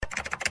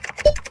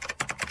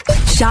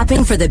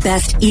Shopping for the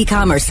best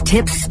e-commerce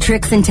tips,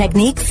 tricks, and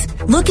techniques?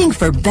 Looking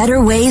for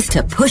better ways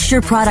to push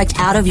your product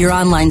out of your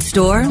online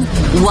store?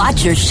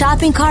 Watch your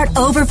shopping cart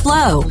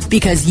overflow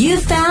because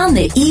you've found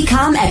the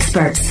e-com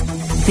experts.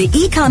 The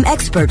e-com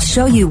experts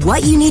show you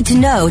what you need to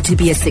know to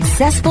be a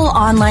successful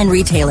online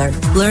retailer.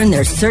 Learn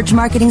their search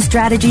marketing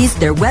strategies,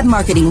 their web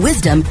marketing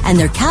wisdom, and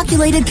their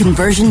calculated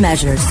conversion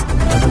measures.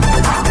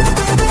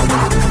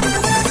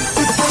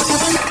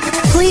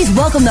 Please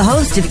welcome the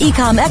host of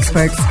e-com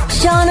experts,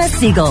 Shawna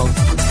Siegel.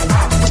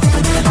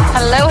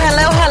 Hello,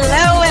 hello,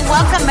 hello, and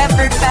welcome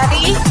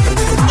everybody.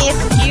 If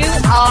you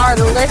are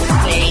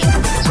listening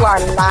to our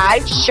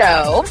live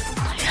show,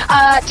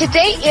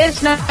 today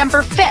is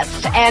November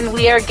 5th, and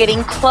we are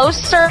getting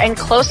closer and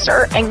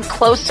closer and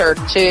closer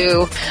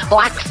to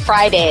Black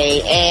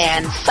Friday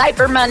and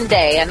Cyber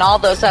Monday and all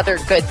those other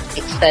good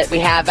things that we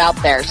have out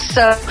there.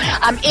 So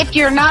if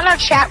you're not in our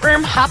chat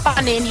room, hop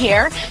on in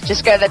here.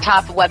 Just go to the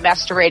top of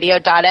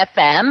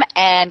webmasterradio.fm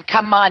and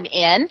come on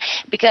in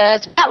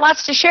because we've got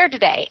lots to share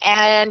today.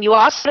 And you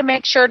also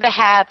make sure to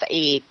have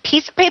a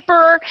piece of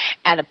paper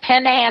and a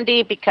pen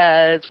handy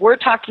because we're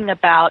talking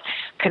about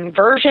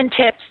conversion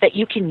tips that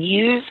you can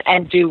use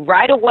and do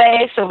right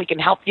away so we can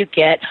help you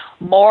get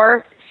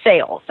more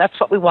sales. That's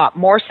what we want.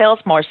 More sales,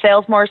 more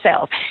sales, more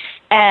sales.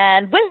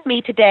 And with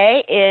me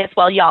today is,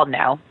 well, y'all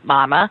know,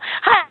 Mama.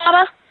 Hi,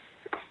 Mama.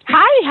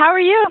 Hi, how are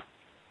you?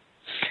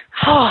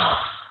 Oh,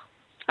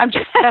 I'm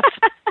just... that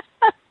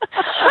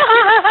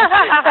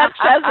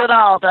says it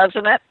all,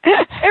 doesn't it?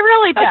 It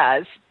really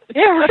does. It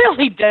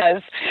really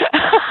does.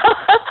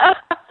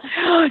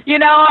 You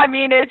know, I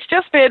mean, it's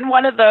just been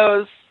one of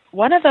those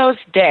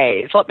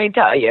days, let me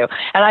tell you.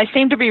 And I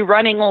seem to be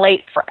running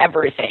late for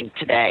everything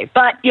today.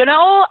 But, you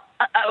know,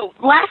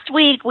 last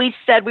week we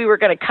said we were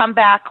going to come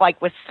back like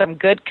with some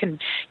good, things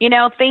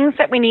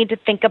that we need to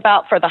think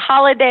about for the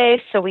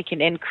holidays so we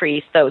can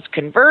increase those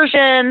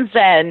conversions.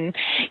 And,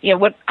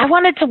 I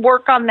wanted to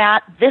work on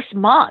that this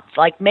month,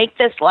 like make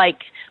this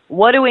like,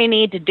 what do we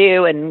need to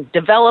do and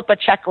develop a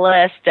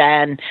checklist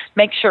and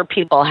make sure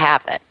people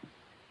have it.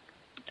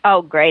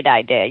 Oh, great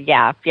idea.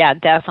 Yeah,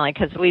 definitely,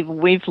 because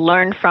we've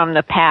learned from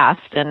the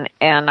past, and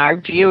our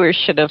viewers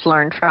should have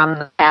learned from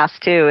the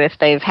past, too, if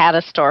they've had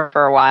a store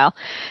for a while,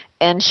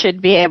 and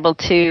should be able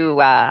to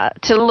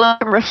look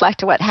and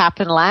reflect what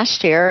happened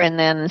last year and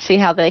then see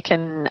how they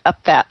can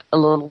up that a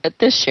little bit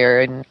this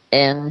year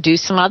and do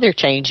some other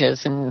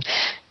changes and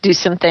do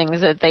some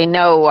things that they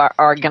know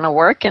are going to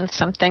work and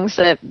some things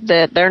that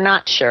they're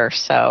not sure.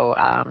 So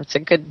it's a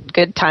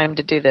good time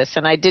to do this.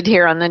 And I did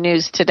hear on the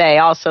news today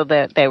also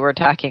that they were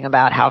talking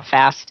about how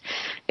fast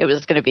it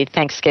was going to be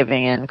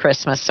Thanksgiving and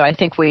Christmas. So I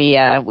think we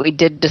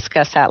did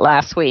discuss that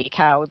last week,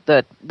 how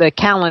the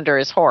calendar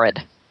is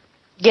horrid.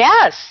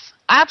 Yes,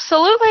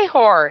 absolutely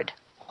horrid.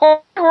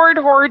 Horrid.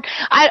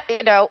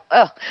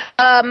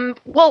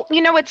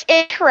 It's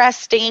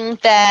interesting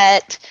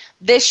that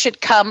this should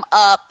come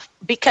up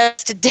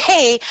because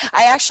today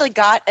I actually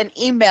got an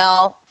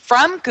email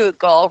from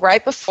Google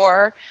right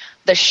before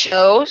the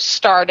show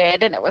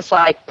started, and it was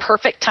like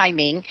perfect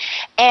timing.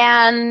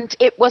 And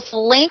it was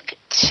linked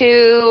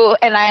to,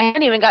 and I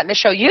haven't even gotten to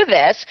show you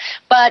this,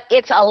 but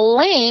it's a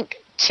link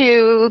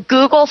to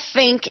Google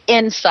Think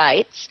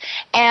Insights.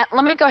 And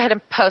let me go ahead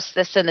and post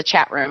this in the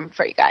chat room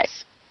for you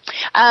guys.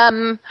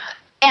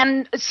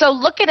 And so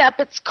look it up.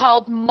 It's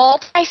called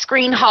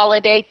Multi-Screen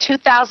Holiday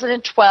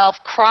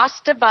 2012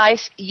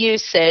 Cross-Device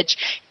Usage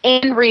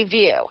in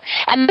Review.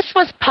 And this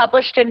was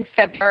published in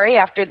February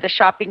after the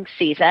shopping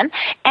season.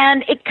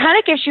 And it kind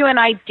of gives you an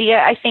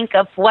idea, I think,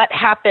 of what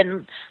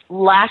happened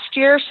last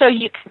year. So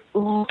you can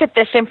look at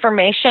this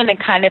information and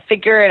kind of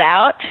figure it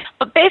out.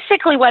 But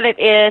basically what it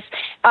is,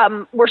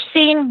 we're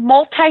seeing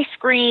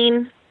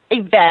multi-screen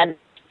events.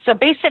 So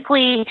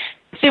basically,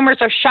 consumers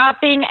are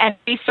shopping and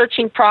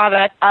researching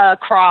product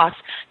across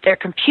their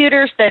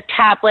computers, their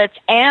tablets,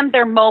 and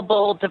their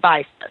mobile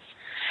devices.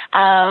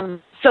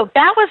 So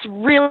that was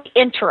really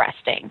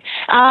interesting.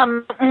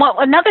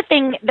 Another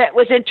thing that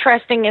was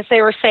interesting is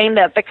they were saying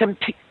that the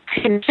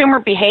consumer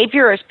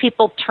behavior as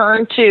people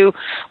turn to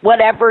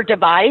whatever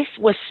device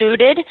was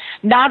suited,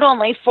 not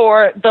only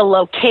for the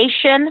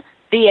location,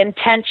 the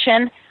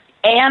intention,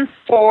 and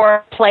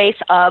for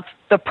place of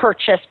the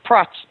purchase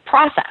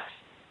process.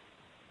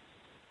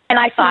 And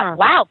I thought,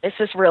 wow, this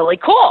is really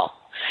cool.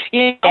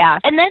 Yeah.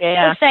 And then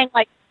they're saying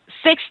like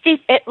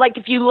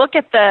if you look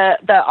at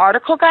the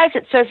article, guys,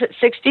 it says that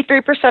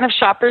 63% of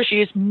shoppers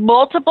use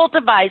multiple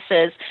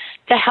devices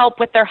to help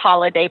with their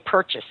holiday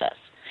purchases.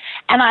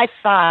 And I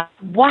thought,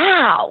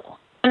 wow,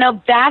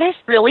 that is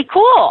really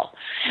cool.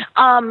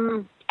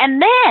 And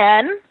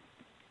then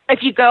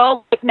if you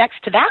go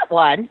next to that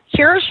one,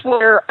 here's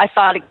where I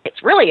thought it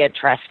gets really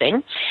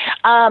interesting.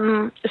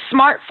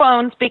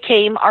 Smartphones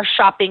became our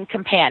shopping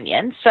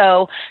companion.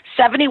 So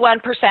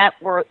 71%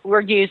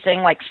 were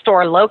using like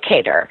Store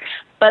Locator.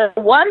 But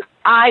the one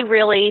I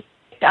really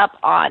picked up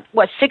on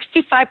was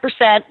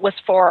 65% was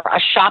for a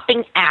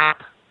shopping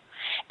app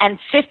and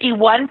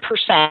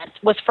 51%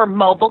 was for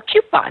mobile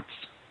coupons.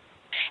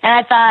 And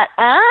I thought,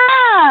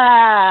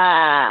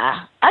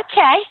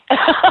 Okay.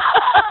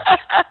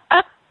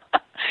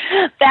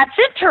 That's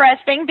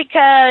interesting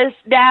because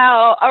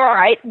now, all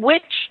right,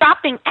 which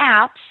shopping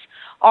apps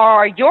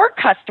are your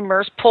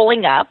customers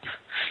pulling up?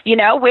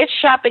 Which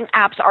shopping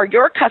apps are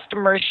your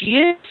customers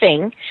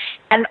using?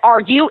 And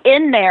are you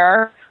in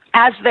there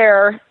as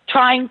they're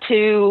trying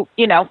to,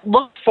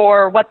 look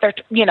for what they're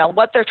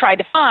trying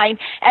to find?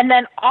 And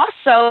then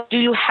also, do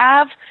you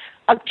have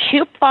a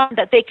coupon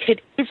that they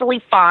could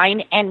easily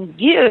find and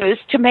use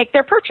to make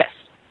their purchase?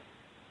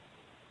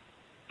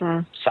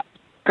 So,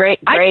 great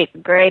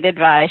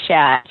advice.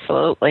 Yeah,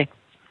 absolutely.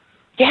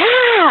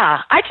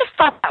 Yeah, I just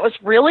thought that was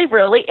really,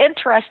 really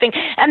interesting.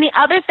 And the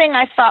other thing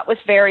I thought was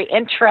very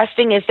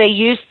interesting is they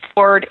used the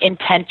word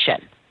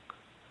intention.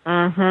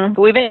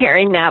 We've been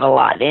hearing that a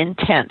lot.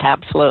 Intent,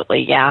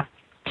 absolutely, yeah.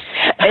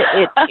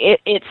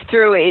 It's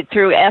through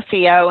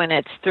SEO, and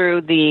it's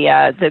through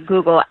the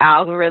Google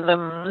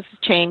algorithms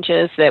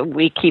changes that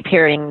we keep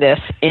hearing this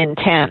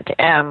intent.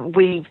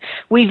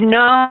 We've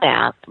known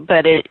that,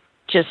 but it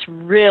just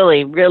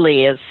really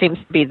seems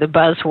to be the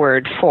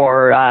buzzword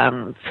for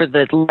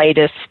the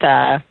latest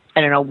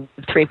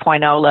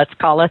 3.0, let's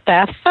call it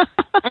that.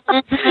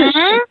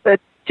 The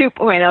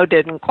 2.0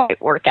 didn't quite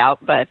work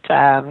out, but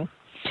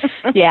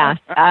yeah.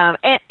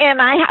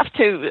 And I have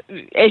to,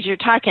 as you're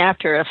talking, I have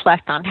to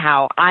reflect on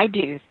how I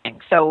do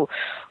things. So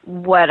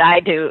what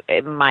I do,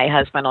 my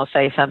husband will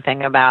say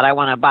something about, I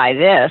want to buy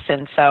this.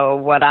 And so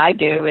what I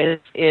do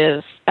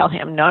is tell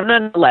him,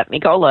 no, let me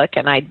go look.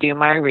 And I do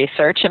my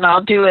research, and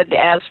I'll do it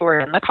as we're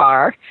in the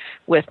car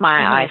with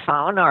my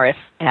iPhone, or if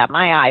I have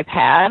my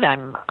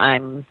iPad,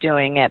 I'm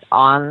doing it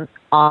on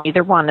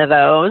either one of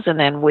those. And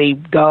then we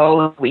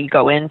go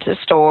into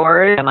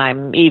stores, and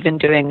I'm even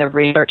doing the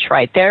research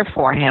right there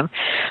for him,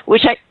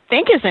 which I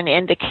think is an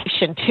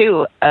indication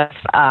too of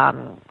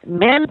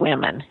men,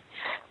 women,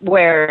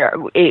 where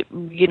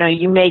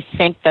you may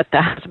think that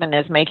the husband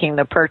is making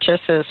the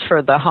purchases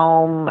for the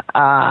home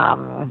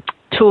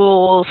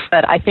tools,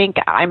 but I think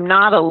I'm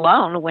not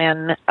alone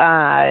when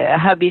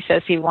hubby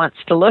says he wants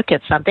to look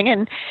at something,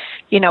 and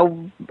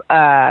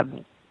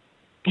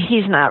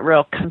he's not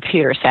real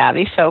computer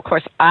savvy, so of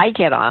course I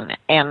get on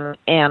and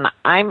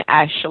I'm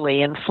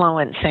actually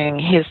influencing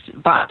his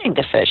buying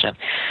decision.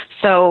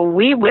 So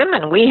we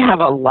women, we have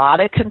a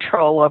lot of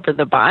control over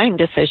the buying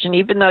decision,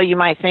 even though you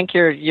might think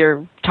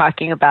you're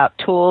talking about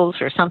tools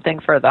or something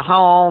for the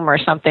home or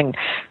something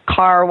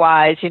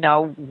car-wise.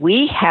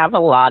 We have a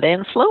lot of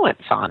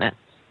influence on it.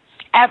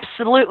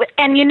 Absolutely.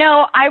 And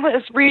I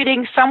was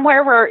reading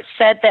somewhere where it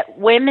said that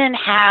women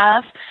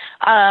have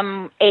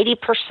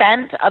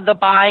 80% of the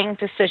buying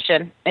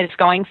decision is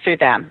going through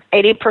them.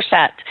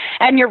 80%.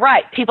 And you're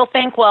right. People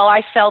think, well,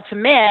 I sell to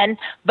men,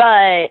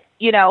 but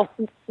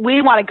we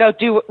want to go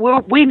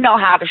we know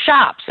how to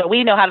shop, so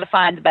we know how to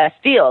find the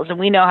best deals, and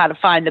we know how to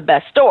find the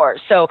best stores.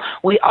 So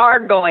we are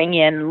going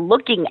in,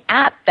 looking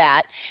at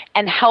that,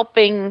 and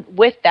helping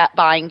with that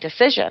buying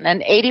decision.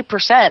 And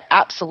 80%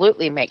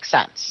 absolutely makes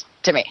sense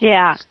to me.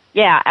 Yeah,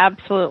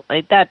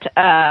 absolutely.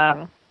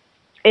 That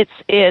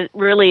it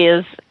really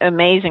is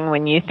amazing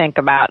when you think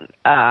about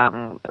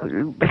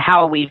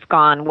how we've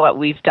gone, what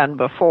we've done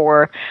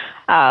before,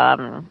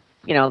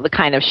 the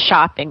kind of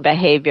shopping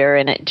behavior,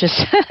 and it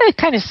just it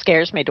kind of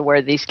scares me to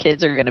where these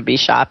kids are going to be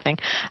shopping.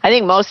 I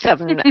think most of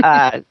them,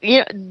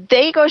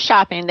 they go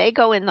shopping, they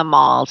go in the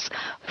malls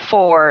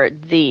for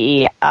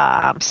the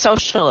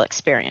social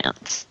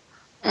experience.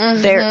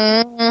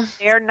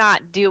 They're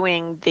not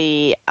doing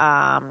the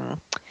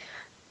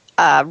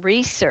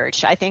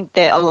research. I think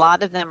that a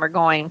lot of them are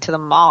going to the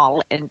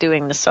mall and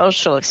doing the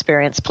social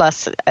experience,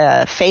 plus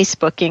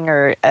Facebooking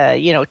or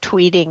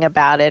tweeting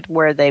about it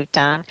where they've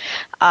done.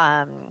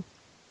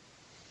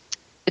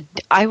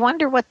 I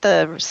wonder what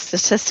the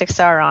statistics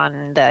are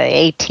on the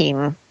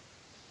 18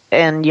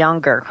 and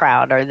younger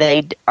crowd. Are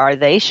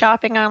they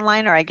shopping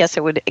online, or I guess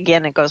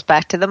it goes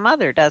back to the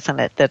mother, doesn't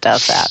it, that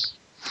does that?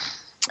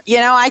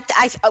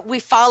 We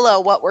follow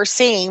what we're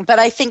seeing, but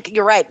I think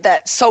you're right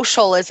that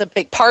social is a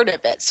big part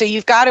of it. So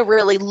you've got to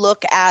really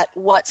look at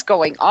what's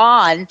going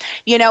on,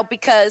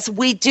 because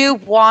we do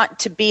want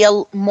to be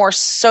more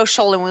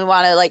social, and we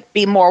want to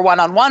be more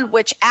one-on-one,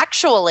 which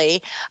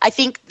actually I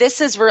think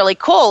this is really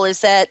cool, is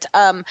that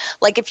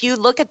if you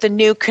look at the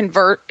new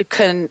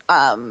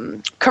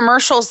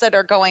commercials that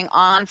are going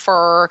on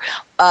for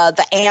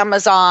the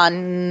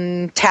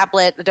Amazon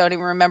tablet, I don't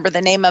even remember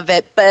the name of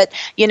it, but,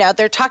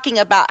 they're talking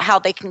about how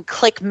they can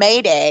click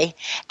Mayday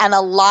and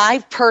a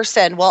live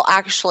person will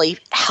actually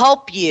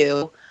help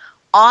you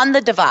on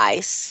the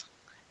device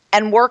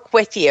and work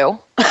with you.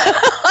 Wow,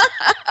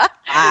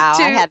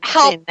 I hadn't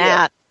seen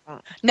that.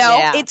 No,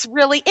 yeah. It's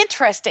really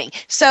interesting.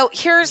 So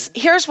here's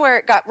where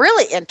it got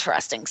really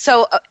interesting.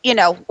 So,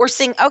 we're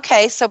seeing,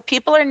 okay, so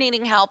people are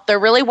needing help. They're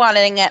really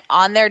wanting it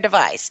on their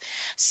device.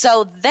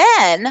 So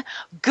then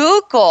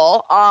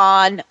Google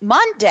on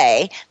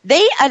Monday,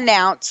 they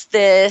announced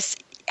this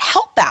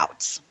help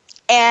outs.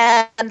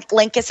 And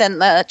link is in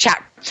the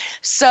chat.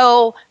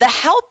 So the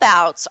help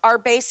outs are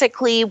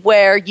basically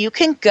where you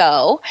can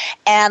go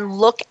and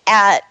look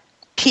at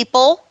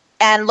people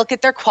and look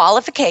at their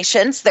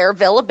qualifications, their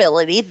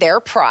availability, their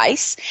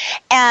price,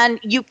 and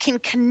you can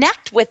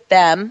connect with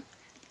them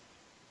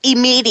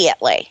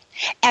immediately.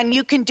 And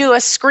you can do a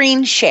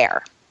screen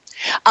share.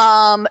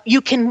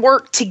 You can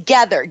work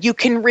together. You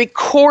can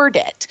record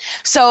it.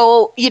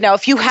 So,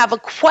 if you have a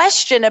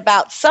question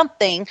about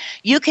something,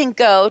 you can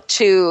go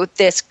to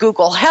this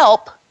Google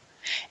Help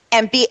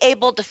and be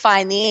able to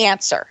find the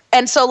answer.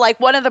 And so, like,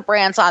 one of the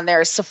brands on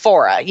there is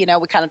Sephora. We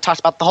kind of talked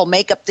about the whole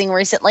makeup thing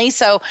recently.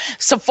 So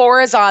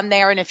Sephora's on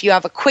there, and if you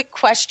have a quick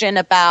question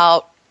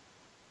about,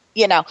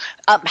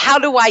 how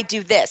do I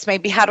do this?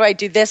 Maybe how do I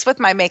do this with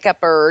my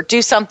makeup or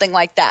do something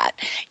like that?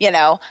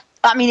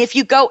 If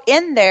you go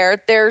in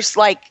there, there's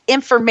like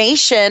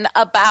information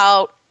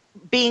about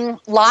being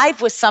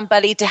live with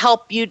somebody to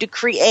help you to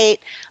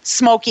create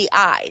smoky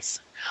eyes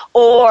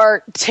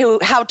or to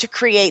how to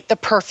create the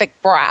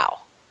perfect brow.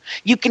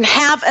 You can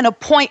have an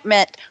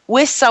appointment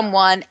with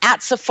someone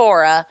at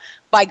Sephora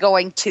by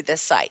going to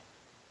this site.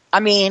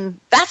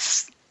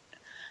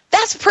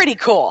 That's pretty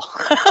cool.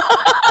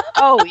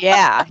 Oh,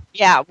 yeah.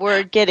 Yeah,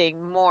 we're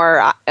getting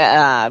more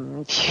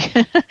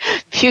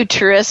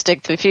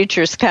futuristic. The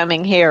future's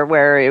coming here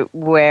where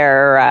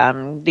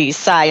these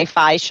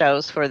sci-fi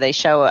shows where they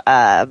show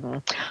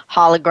a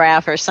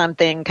holograph or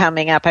something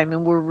coming up.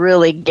 We're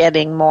really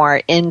getting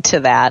more into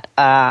that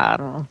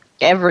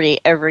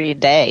every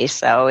day.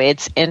 So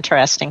it's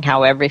interesting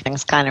how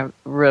everything's kind of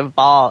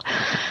revolved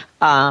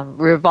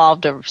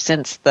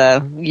since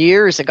the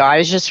years ago. I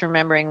was just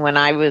remembering when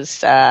I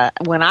was a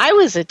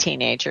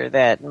teenager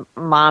that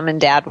Mom and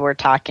Dad were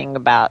talking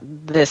about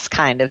this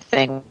kind of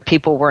thing.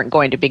 People weren't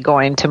going to be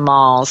going to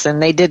malls,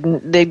 and they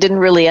didn't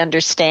really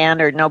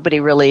understand, or nobody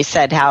really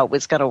said how it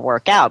was going to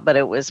work out. But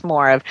it was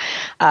more of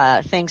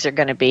things are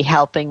going to be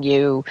helping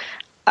you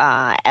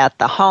at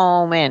the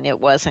home, and it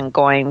wasn't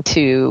going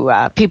to,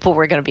 people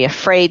were going to be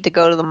afraid to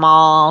go to the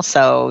mall,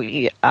 so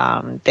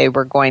they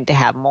were going to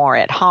have more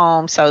at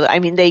home. So,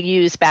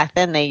 back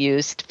then they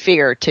used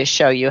fear to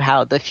show you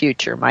how the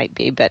future might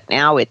be, but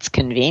now it's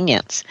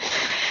convenience.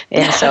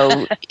 And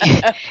so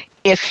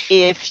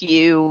if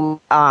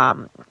you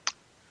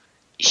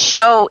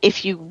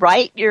if you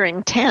write your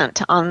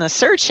intent on the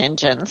search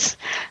engines,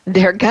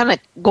 they're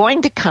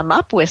going to come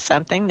up with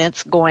something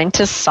that's going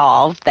to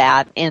solve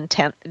that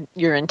intent,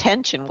 your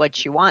intention,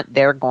 what you want.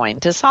 They're going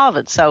to solve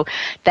it. So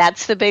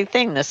that's the big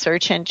thing. The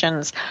search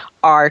engines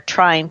are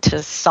trying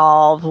to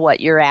solve what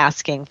you're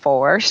asking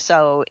for.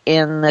 So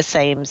in the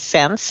same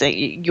sense,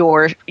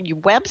 your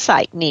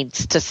website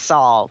needs to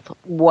solve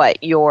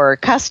what your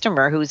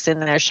customer who's in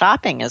there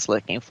shopping is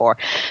looking for.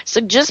 So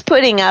just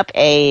putting up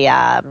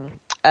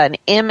an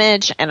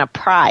image and a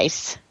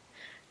price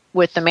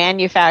with the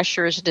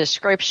manufacturer's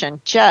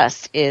description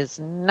just is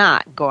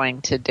not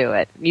going to do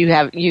it.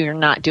 You're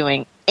not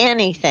doing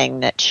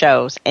anything that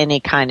shows any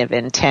kind of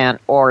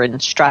intent or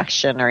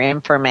instruction or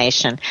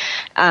information.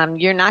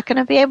 You're not going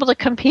to be able to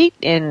compete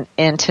in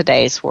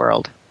today's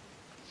world.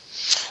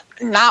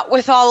 Not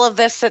with all of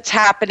this that's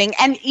happening.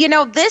 And,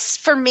 this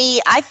for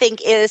me, I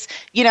think is,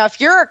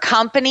 if you're a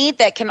company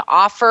that can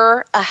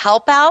offer a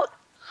help out,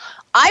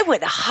 I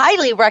would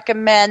highly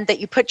recommend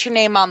that you put your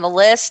name on the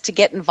list to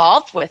get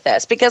involved with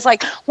this, because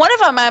like one of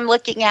them I'm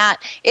looking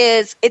at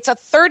is it's a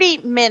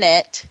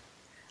 30-minute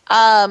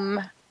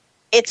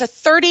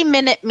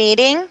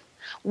meeting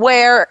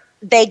where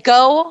they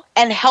go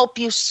and help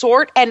you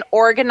sort and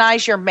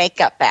organize your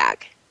makeup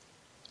bag.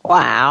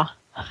 Wow.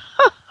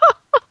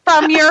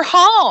 From your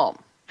home.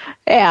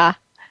 Yeah.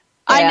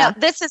 I know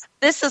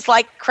this is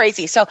like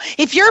crazy. So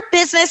if your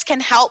business can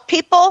help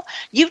people,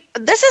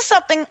 this is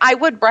something I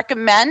would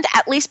recommend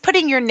at least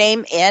putting your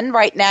name in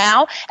right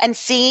now and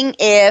seeing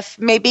if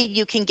maybe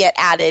you can get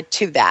added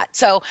to that.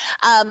 So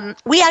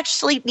we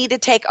actually need to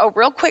take a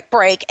real quick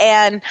break,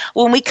 and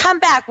when we come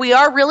back, we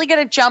are really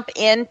going to jump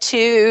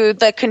into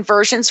the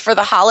conversions for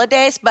the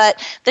holidays,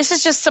 but this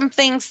is just some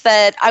things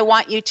that I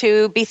want you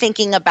to be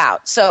thinking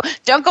about. So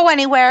don't go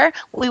anywhere.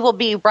 We will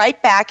be right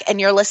back,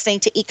 and you're listening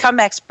to Ecom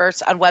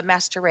Experts on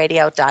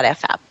webmasterradio.fm.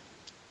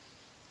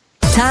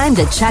 Time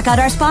to check out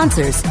our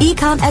sponsors.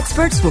 Ecom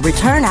Experts will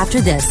return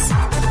after this.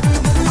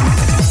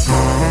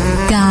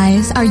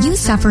 Guys, are you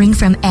suffering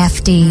from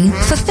FD,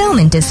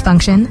 fulfillment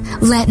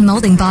dysfunction? Let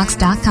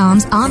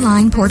MoldingBox.com's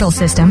online portal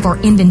system for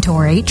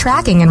inventory,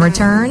 tracking, and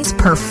returns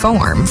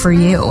perform for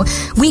you.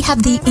 We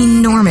have the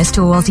enormous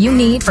tools you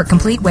need for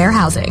complete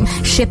warehousing,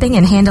 shipping,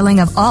 and handling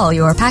of all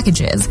your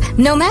packages,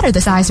 no matter the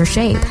size or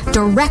shape,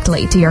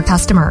 directly to your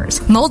customers.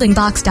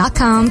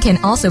 MoldingBox.com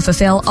can also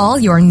fulfill all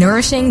your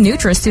nourishing,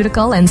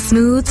 nutraceutical, and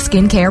smooth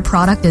skincare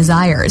product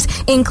desires,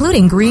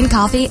 including green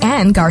coffee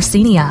and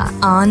Garcinia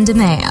on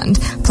demand.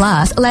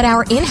 Plus, let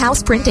our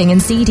in-house printing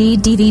and CD,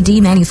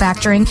 DVD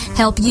manufacturing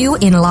help you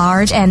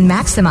enlarge and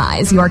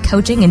maximize your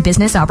coaching and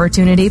business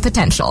opportunity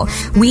potential.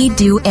 We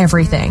do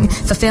everything.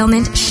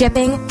 Fulfillment,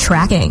 shipping,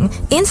 tracking,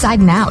 inside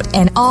and out,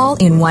 and all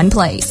in one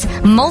place.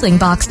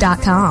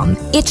 Moldingbox.com.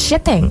 It's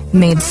shipping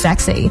made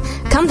sexy.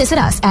 Come visit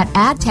us at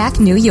AdTech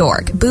New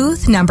York,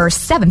 booth number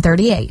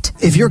 738.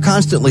 If you're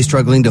constantly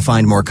struggling to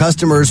find more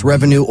customers,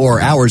 revenue,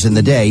 or hours in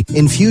the day,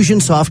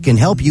 Infusionsoft can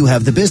help you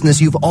have the business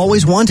you've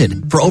always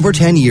wanted. For over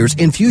 10 years,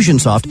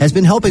 Infusionsoft has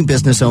been helping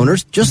business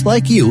owners just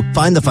like you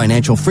find the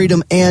financial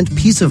freedom and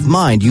peace of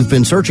mind you've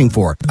been searching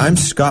for. I'm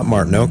Scott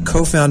Martineau,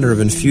 co-founder of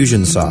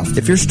Infusionsoft.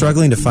 If you're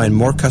struggling to find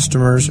more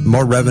customers,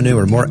 more revenue,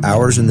 or more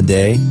hours in the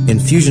day,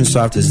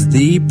 Infusionsoft is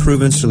the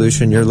proven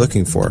solution you're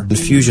looking for.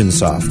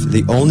 Infusionsoft,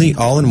 the only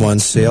all-in-one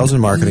sales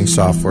and marketing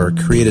software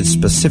created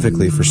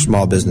specifically for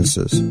small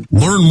businesses.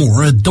 Learn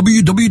more at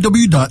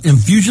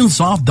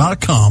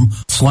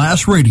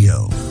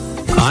www.infusionsoft.com/radio.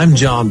 I'm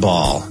John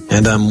Ball,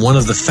 and I'm one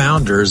of the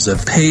founders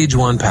of Page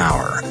One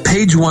Power.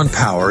 Page One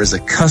Power is a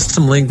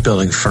custom link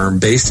building firm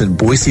based in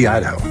Boise,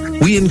 Idaho.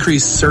 We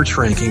increase search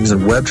rankings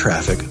and web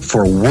traffic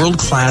for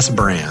world-class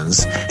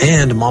brands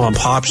and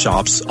mom-and-pop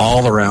shops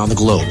all around the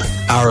globe.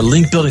 Our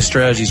link building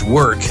strategies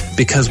work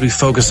because we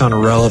focus on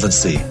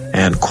relevancy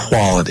and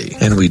quality,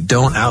 and we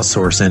don't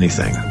outsource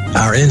anything.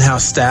 Our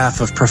in-house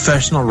staff of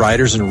professional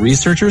writers and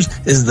researchers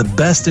is the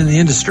best in the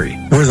industry.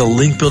 We're the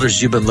link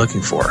builders you've been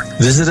looking for.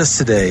 Visit us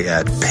today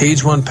at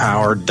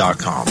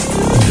pageonepower.com.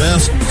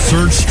 Best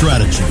Search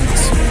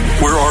Strategies,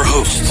 where our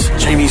hosts,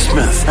 Jamie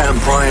Smith and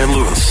Brian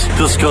Lewis,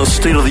 discuss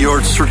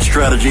state-of-the-art search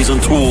strategies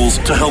and tools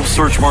to help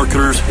search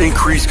marketers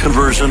increase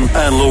conversion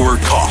and lower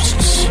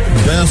costs.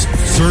 Best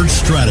Search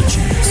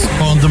Strategies,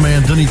 on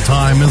demand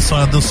anytime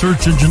inside the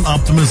Search Engine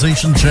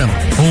Optimization channel,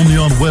 only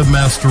on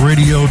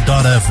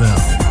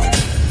webmasterradio.fm.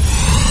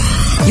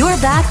 You're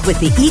back with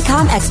the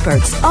Ecom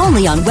Experts,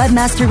 only on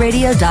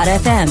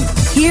webmasterradio.fm.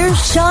 Here's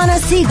Shawna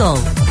Siegel.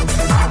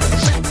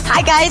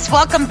 Hi, guys.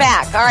 Welcome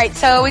back. All right,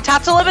 so we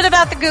talked a little bit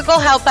about the Google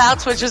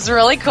Helpouts, which is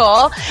really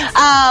cool.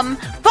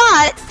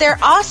 But there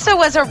also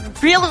was a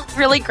really,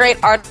 really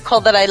great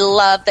article that I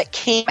love that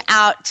came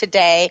out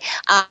today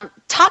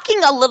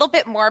talking a little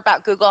bit more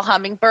about Google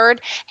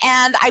Hummingbird.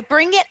 And I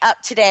bring it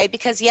up today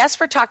because, yes,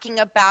 we're talking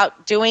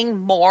about doing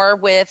more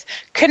with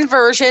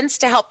conversions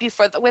to help you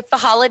with the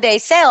holiday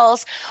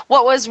sales.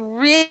 What was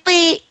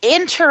really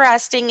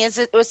interesting is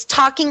it was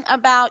talking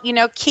about,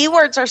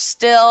 keywords are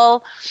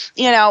still,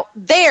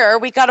 there.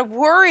 We got to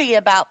worry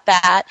about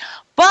that.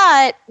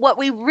 But what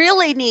we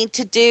really need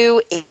to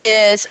do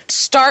is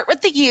start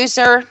with the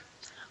user,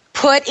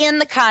 put in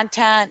the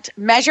content,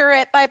 measure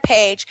it by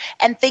page,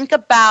 and think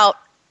about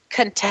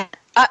content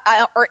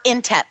or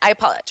intent. I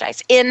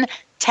apologize.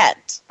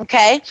 Intent.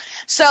 Okay?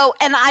 So,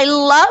 and I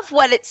love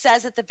what it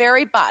says at the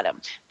very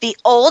bottom. The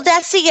old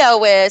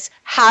SEO is,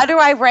 how do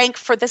I rank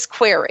for this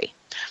query?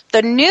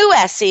 The new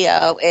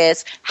SEO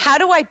is, how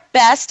do I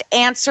best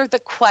answer the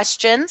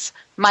questions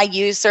my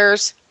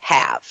users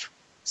have?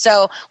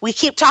 So we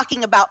keep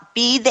talking about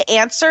be the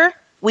answer.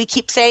 We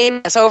keep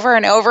saying this over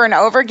and over and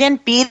over again,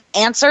 be the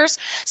answers.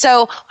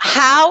 So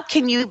how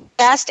can you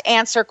best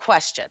answer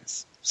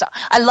questions? So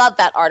I love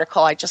that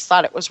article. I just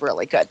thought it was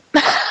really good.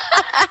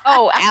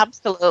 Oh,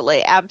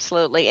 absolutely,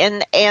 absolutely.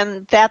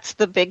 And that's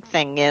the big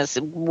thing is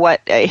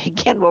what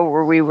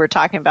we were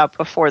talking about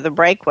before the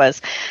break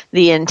was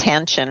the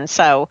intention.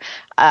 So,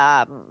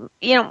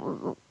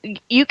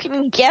 you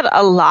can get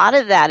a lot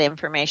of that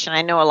information.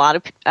 I know a lot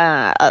of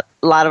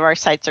our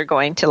sites are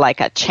going to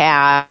like a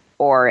chat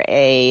or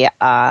a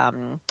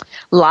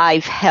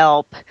live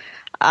help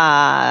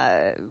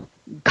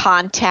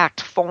contact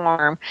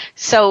form.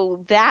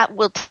 So that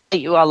will tell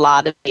you a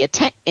lot of the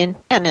intent.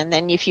 And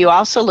then if you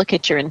also look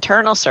at your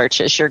internal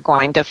searches, you're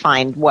going to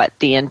find what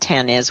the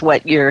intent is,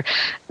 what your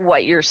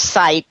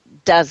site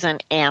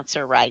doesn't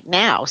answer right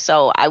now.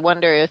 So I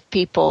wonder if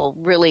people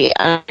really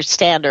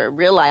understand or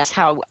realize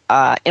how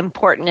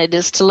important it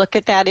is to look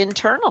at that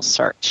internal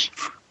search.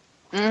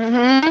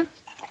 Mm-hmm.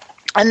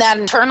 And that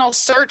internal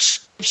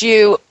search gives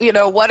you,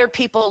 what are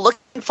people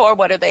looking for?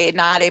 What are they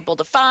not able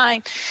to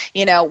find?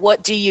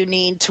 What do you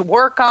need to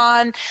work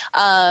on?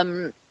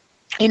 Go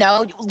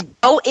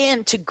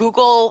into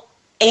Google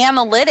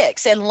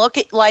Analytics and look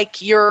at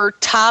like your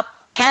top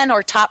 10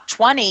 or top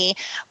 20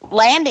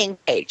 landing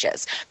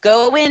pages.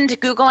 Go into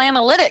Google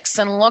Analytics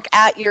and look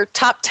at your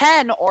top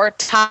 10 or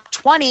top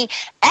 20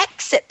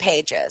 exit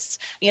pages.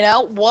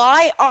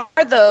 Why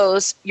are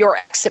those your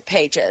exit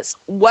pages?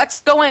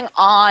 What's going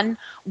on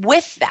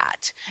with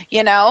that?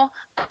 And I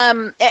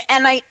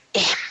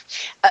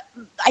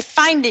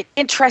find it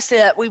interesting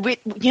that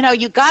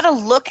you got to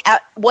look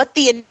at what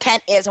the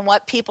intent is and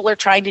what people are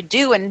trying to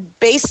do and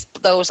base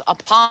those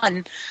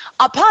upon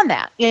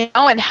that,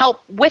 and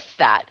help with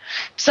that.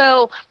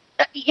 So,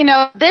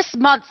 this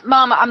month,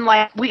 Mom, I'm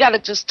like, we got to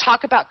just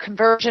talk about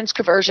conversions.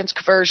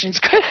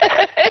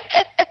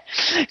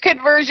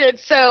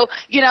 So,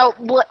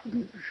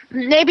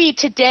 maybe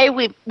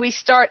today we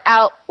start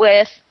out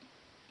with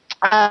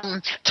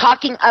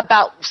talking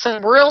about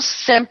some real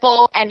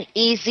simple and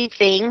easy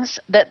things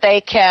that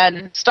they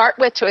can start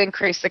with to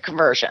increase the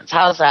conversions.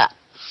 How's that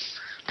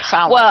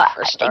sound? Well,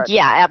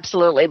 yeah,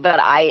 absolutely. But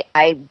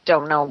I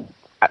don't know.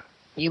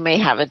 You may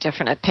have a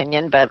different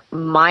opinion, but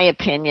my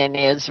opinion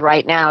is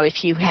right now,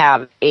 if you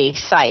have a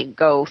site,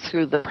 go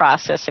through the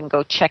process and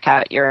go check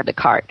out the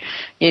cart.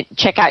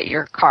 Check out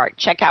your cart.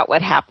 Check out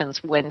what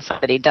happens when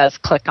somebody does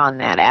click on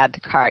that add to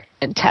cart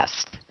and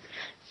test.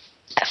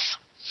 Yes.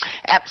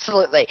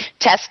 Absolutely.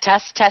 Test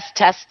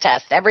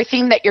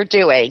everything that you're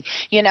doing,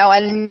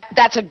 and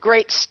that's a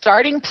great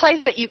starting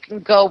place that you can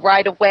go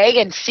right away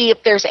and see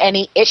if there's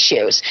any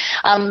issues.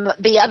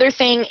 The other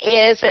thing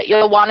is that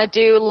you'll want to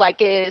do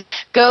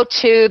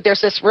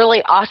there's this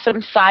really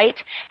awesome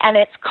site, and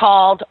it's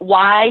called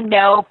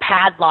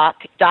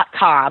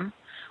whynopadlock.com.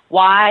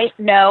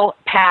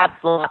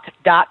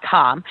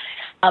 whynopadlock.com.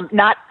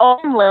 Not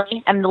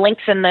only, and the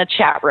link's in the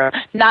chat room,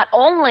 not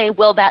only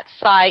will that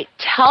site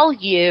tell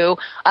you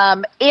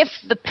if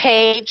the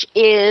page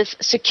is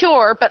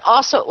secure, but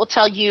also it will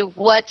tell you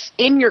what's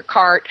in your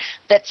cart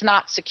that's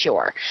not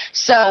secure.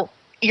 So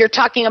you're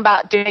talking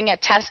about doing a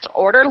test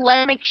order.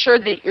 Make sure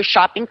that your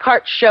shopping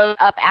cart shows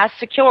up as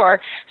secure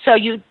so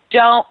you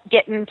don't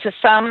get into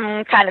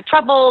some kind of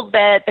trouble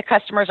that the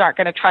customers aren't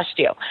going to trust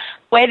you.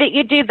 The way that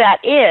you do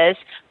that is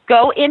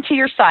go into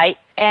your site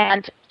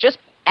and just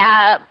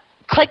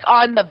click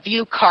on the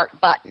View Cart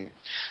button.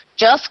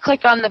 Just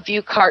click on the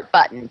View Cart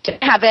button.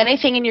 Don't have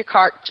anything in your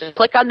cart, just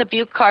click on the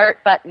View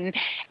Cart button,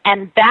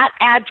 and that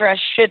address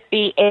should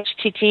be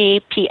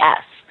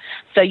HTTPS.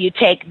 So you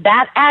take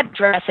that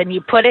address and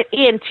you put it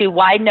into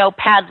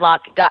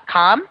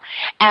whynopadlock.com,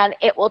 and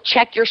it will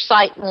check your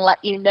site and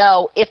let you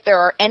know if there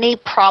are any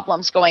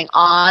problems going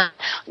on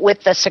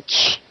with the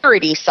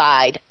security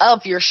side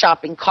of your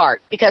shopping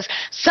cart. Because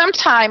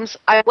sometimes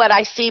what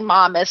I see,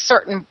 Mom, is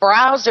certain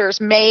browsers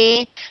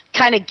may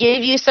kind of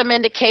give you some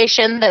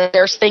indication that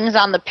there's things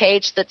on the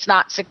page that's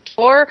not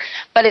secure,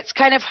 but it's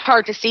kind of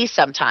hard to see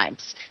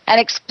sometimes. And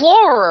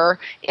Explorer,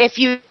 if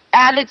you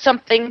added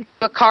something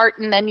to a cart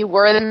and then you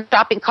were in the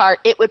shopping cart,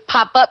 it would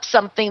pop up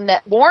something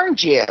that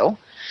warned you.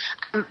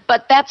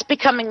 But that's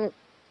becoming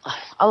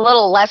a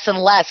little less and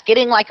less,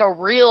 getting like a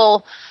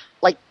real,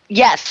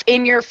 yes,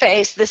 in your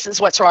face, this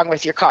is what's wrong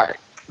with your cart.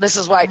 This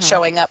is why it's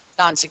showing up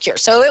non-secure.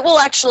 So it will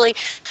actually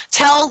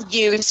tell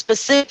you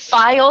specific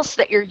files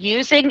that you're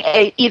using,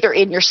 either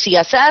in your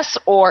CSS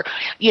or,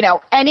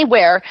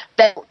 anywhere,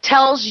 that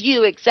tells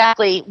you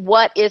exactly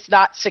what is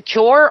not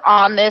secure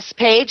on this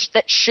page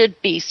that should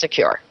be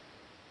secure.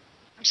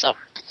 So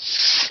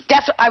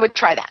definitely, I would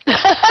try that.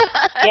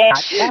 Yeah,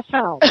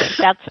 definitely.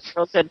 That's a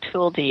real good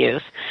tool to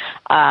use,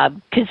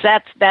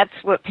 because that's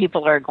what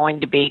people are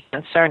going to be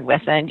concerned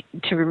with. And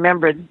to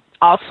remember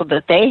also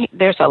that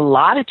there's a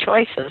lot of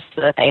choices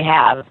that they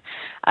have.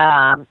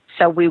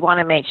 So we want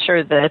to make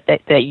sure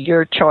that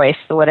your choice,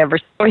 whatever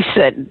choice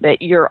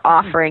that you're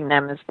offering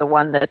them, is the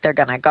one that they're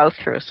going to go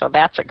through. So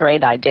that's a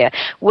great idea.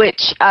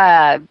 Which,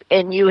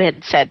 and you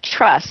had said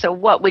trust. So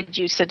what would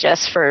you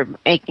suggest for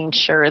making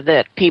sure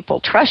that people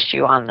trust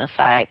you on the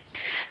site?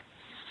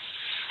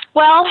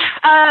 Well,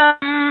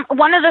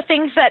 one of the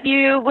things that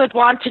you would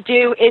want to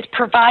do is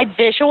provide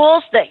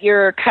visuals that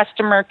your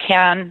customer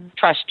can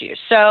trust you.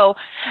 So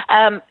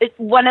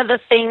one of the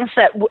things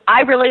that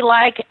I really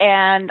like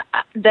and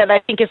that I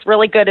think is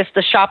really good is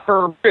the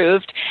Shopper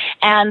Approved.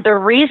 And the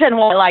reason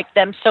why I like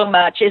them so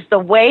much is the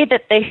way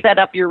that they set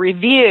up your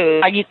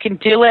review. You can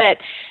do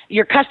it,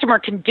 your customer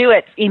can do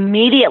it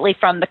immediately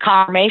from the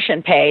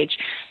confirmation page.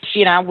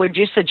 Would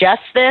you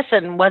suggest this?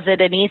 And was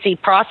it an easy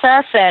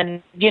process?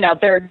 And,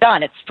 they're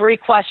done. It's 3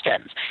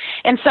 questions.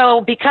 And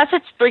so because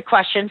it's 3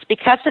 questions,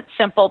 because it's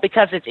simple,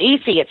 because it's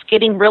easy, it's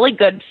getting really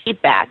good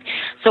feedback.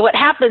 So what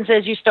happens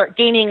is you start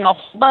gaining a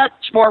whole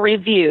bunch more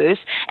reviews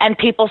and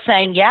people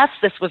saying, yes,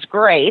 this was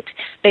great.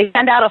 They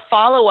send out a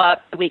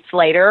follow-up weeks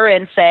later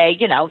and say,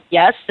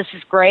 yes, this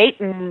is great,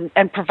 and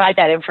provide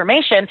that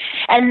information.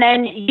 And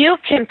then you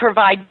can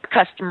provide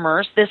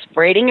customers this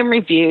rating and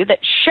review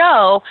that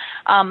show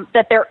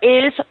that there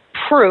is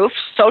proof,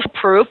 social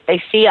proof,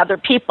 they see other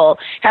people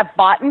have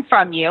bought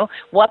from you,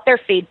 what their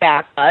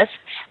feedback was,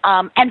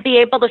 and be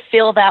able to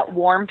feel that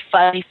warm,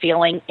 fuzzy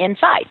feeling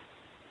inside.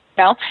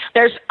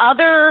 There's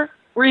other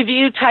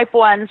review type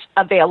ones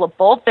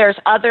available. There's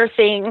other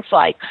things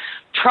like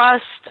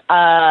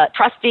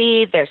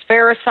Trusty, there's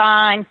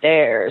VeriSign,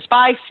 there's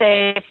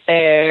BuySafe,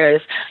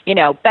 there's,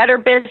 Better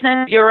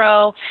Business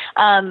Bureau.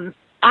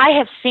 I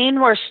have seen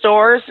where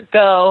stores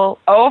go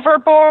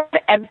overboard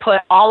and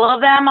put all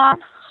of them on.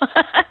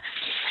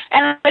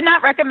 And I would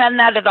not recommend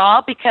that at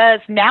all, because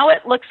now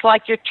it looks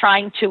like you're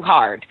trying too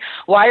hard.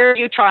 Why are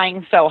you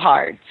trying so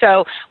hard?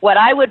 So what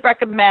I would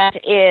recommend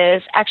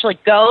is actually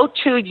go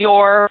to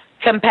your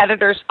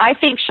competitors. I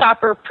think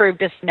Shopper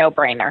Approved is a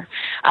no-brainer.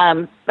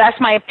 That's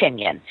my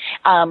opinion.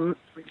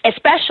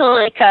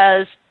 Especially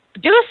because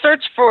do a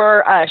search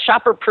for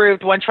Shopper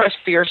Approved, One Choice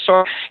for your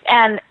store,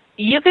 and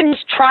you can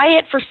just try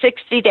it for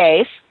 60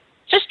 days.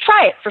 Just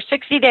try it for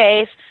 60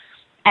 days.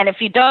 And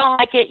if you don't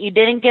like it, you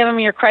didn't give them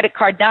your credit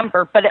card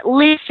number, but at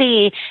least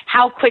see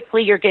how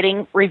quickly you're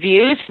getting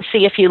reviews and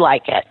see if you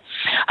like it.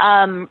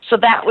 So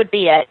that would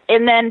be it.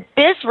 And then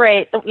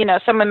BizRate,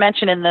 someone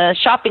mentioned in the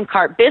shopping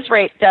cart,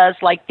 BizRate does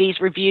like these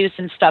reviews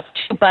and stuff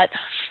too, but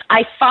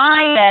I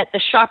find that the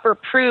Shopper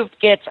Approved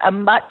gets a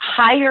much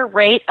higher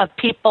rate of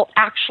people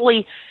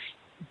actually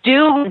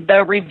do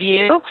the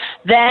review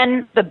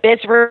than the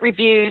BizRate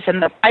reviews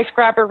and the Price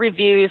Grabber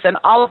reviews and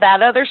all of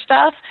that other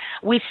stuff.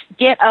 We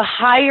get a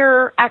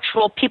higher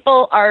actual,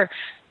 people are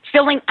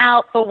filling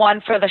out the one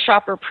for the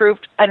Shopper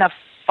Approved and a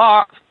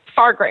far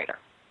greater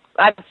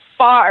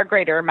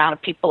amount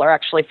of people are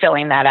actually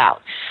filling that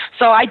out.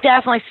 So I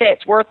definitely say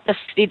it's worth the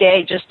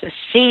 60-day just to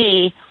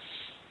see,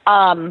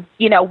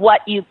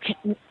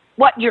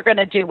 what you're going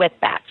to do with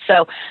that.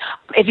 So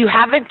if you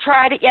haven't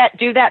tried it yet,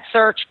 do that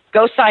search,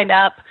 go sign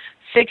up,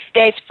 6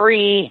 days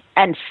free,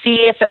 and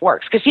see if it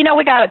works. Because,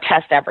 we got to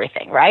test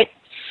everything, right?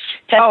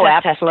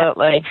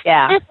 Absolutely.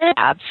 Yeah,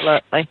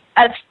 absolutely.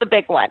 That's the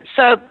big one.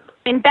 So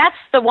that's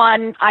the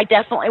one I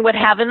definitely would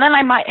have. And then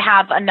I might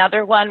have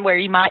another one where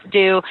you might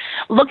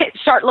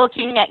start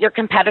looking at your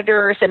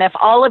competitors. And if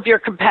all of your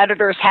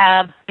competitors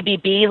have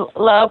BBB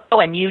logo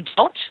and you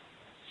don't,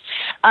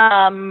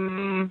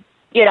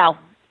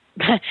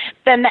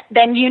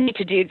 then you need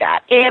to do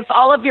that. If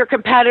all of your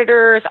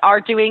competitors are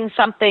doing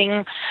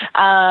something,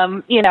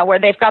 where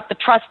they've got the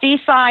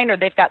trustee sign or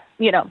they've got,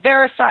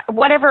 VeriSign,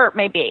 whatever it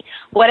may be,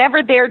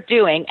 whatever they're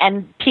doing,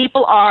 and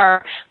people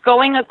are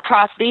going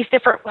across these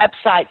different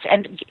websites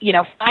and,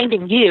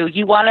 finding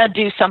you want to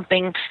do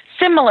something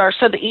similar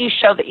so that you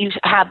show that you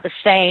have the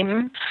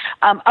same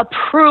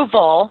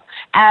approval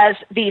as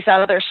these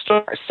other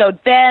stores. So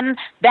then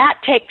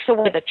that takes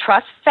away the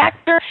trust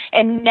factor,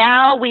 and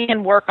now we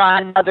can work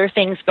on other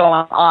things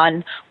going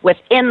on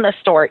within the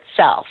store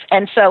itself.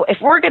 And so if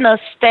we're going to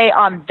stay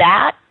on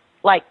that,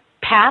 like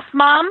path,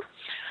 Mom,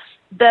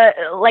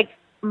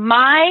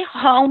 my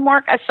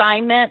homework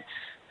assignment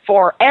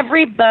for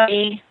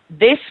everybody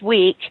this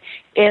week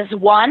is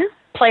 1,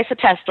 place a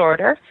test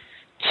order.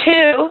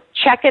 2,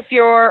 check if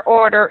your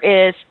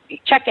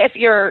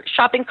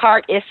shopping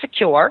cart is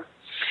secure.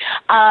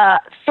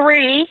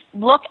 3,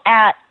 look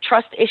at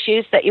trust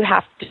issues that you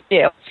have to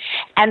do.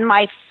 And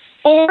my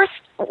fourth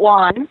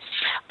one,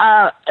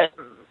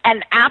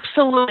 and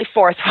absolutely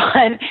fourth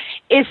one,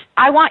 is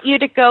I want you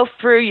to go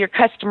through your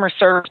customer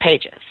service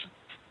pages.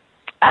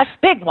 That's a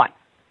big one.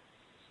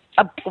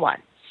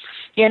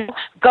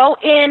 Go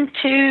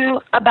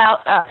into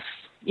About Us.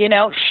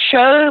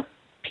 Show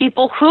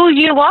people who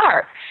you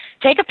are.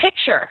 Take a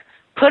picture.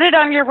 Put it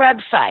on your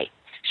website.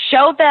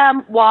 Show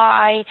them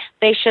why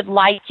they should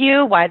like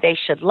you, why they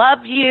should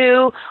love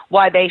you,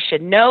 why they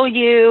should know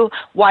you,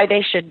 why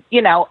they should,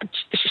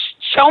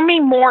 show me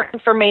more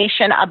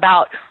information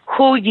about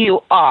who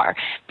you are.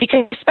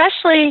 Because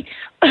especially,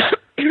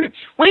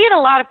 we get a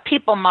lot of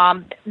people,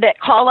 Mom, that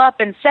call up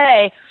and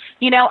say,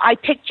 I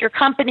picked your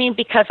company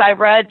because I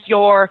read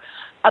your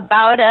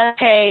About Us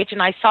page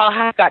and I saw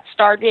how it got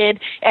started,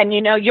 and,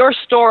 your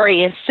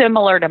story is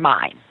similar to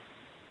mine.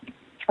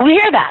 We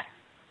hear that.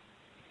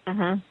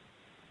 Mm-hmm.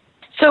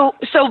 So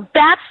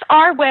that's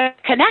our way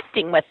of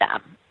connecting with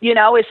them,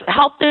 is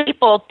helping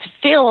people to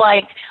feel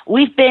like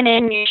we've been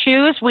in your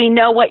shoes, we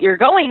know what you're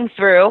going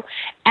through,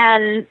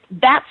 and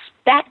that's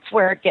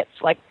where it gets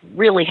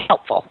really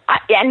helpful.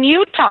 And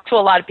you talk to a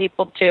lot of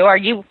people too. Are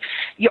you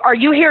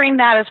hearing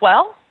that as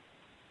well?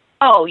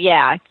 Oh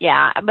yeah.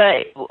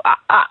 But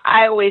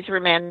I always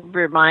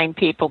remind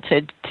people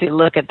to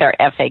look at their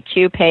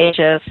FAQ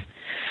pages.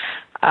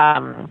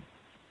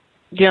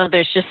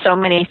 There's just so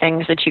many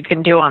things that you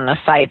can do on the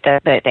site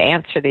that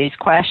answer these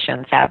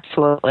questions.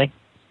 Absolutely.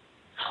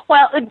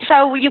 Well,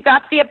 so you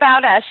got the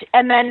About Us,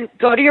 and then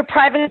go to your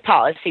private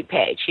policy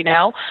page,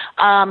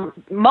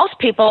 Most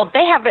people,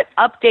 they haven't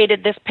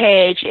updated this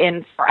page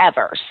in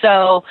forever.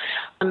 So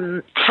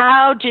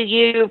how do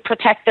you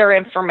protect their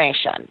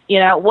information?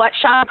 What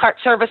shopping cart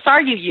service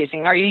are you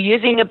using? Are you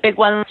using a big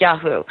one like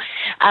Yahoo?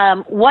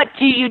 What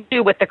do you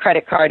do with the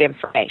credit card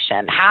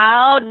information?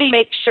 How do you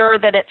make sure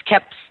that it's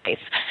kept safe?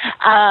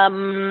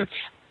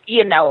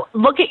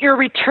 Look at your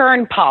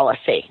return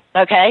policy,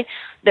 okay?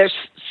 There's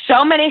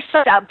so many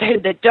sites out there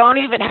that don't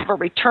even have a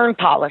return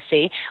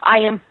policy. I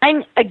am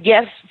buying a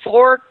gift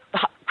for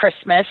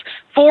Christmas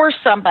for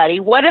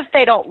somebody. What if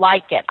they don't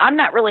like it? I'm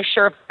not really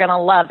sure if they're going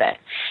to love it.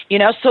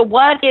 So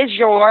what is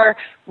your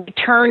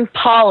return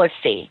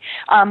policy?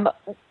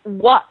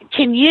 What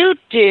can you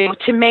do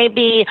to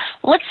maybe,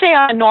 let's say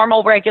on a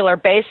normal, regular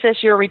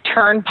basis, your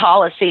return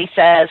policy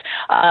says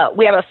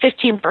we have a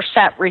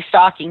 15%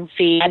 restocking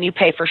fee and you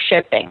pay for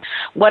shipping.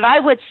 What I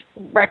would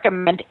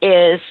recommend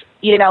is,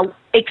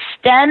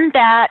 extend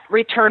that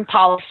return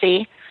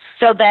policy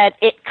so that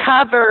it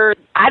covers,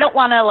 I don't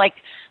want to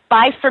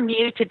buy from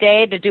you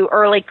today to do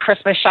early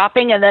Christmas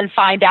shopping and then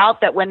find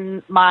out that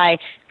when my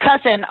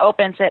cousin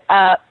opens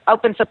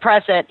a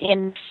present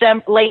in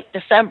late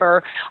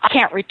December, I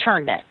can't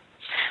return it.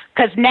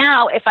 Because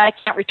now if I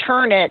can't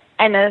return it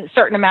in a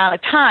certain amount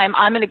of time,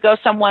 I'm going to go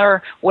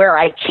somewhere where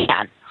I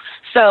can.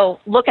 So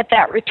look at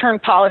that return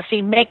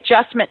policy, make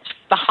adjustments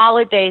for the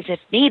holidays if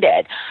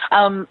needed.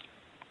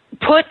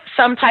 Put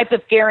some type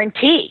of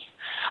guarantee.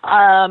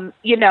 Do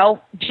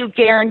you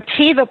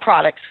guarantee the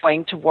product's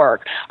going to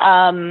work?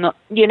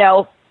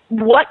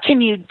 What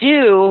can you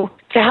do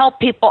to help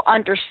people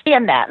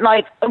understand that?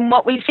 Like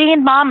what we see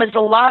in Mom is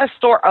a lot of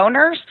store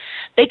owners,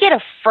 they get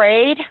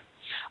afraid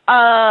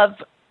of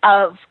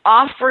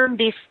offering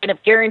these kind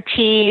of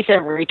guarantees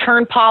and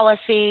return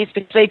policies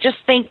because they just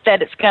think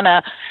that it's going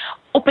to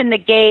open the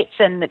gates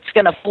and it's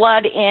going to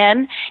flood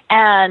in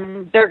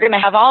and they're going to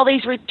have all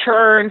these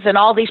returns and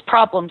all these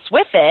problems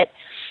with it.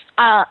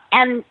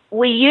 And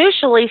we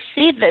usually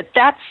see that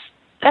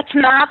that's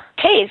not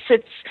the case.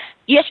 It's,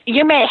 yes,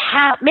 you may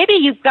have, maybe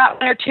you've got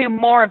one or two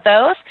more of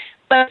those,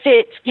 but if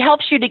it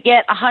helps you to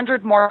get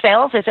 100 more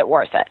sales, is it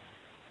worth it?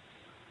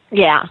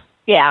 Yeah,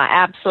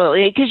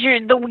 absolutely. Because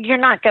you're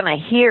not going to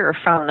hear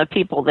from the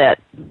people that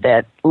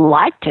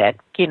liked it.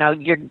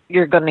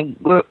 You're going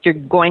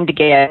to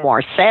get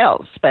more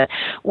sales. But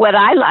what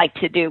I like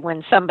to do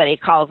when somebody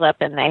calls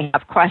up and they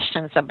have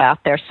questions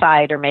about their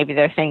site, or maybe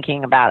they're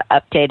thinking about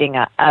updating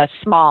a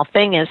small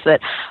thing, is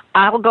that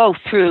I'll go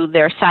through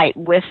their site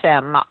with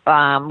them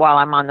while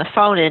I'm on the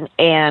phone,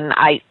 and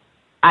I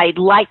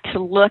like to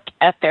look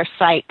at their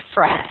site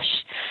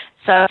fresh.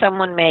 So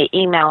someone may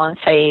email and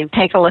say,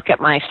 take a look at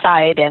my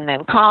site and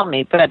then call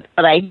me. But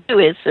what I do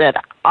is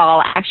that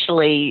I'll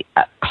actually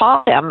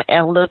call them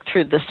and look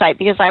through the site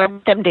because I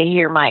want them to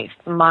hear my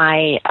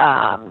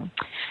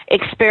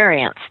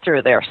experience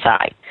through their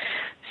site.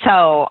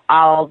 So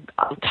I'll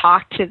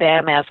talk to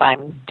them as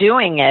I'm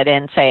doing it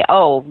and say,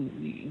 oh,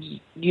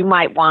 you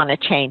might want to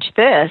change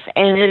this.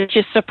 And it's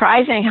just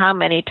surprising how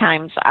many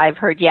times I've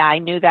heard, yeah, I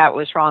knew that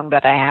was wrong,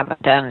 but I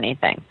haven't done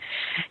anything.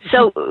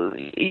 So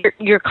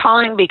you're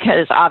calling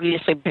because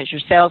your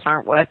sales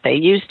aren't what they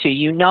used to.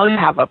 You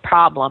have a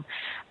problem.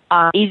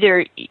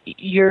 Either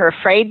you're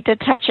afraid to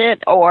touch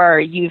it,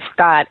 or you've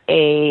got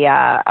a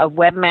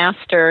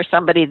webmaster,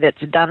 somebody that's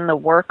done the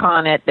work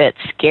on it that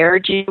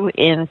scared you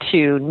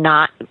into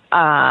not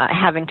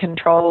having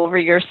control over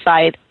your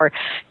site, or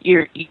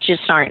you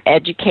just aren't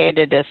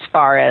educated as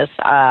far as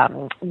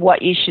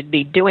what you should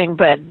be doing.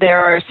 But there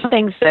are some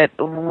things that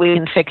we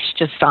can fix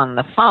just on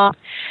the phone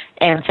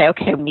and say,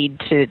 okay, we need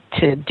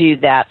to do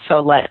that.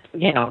 So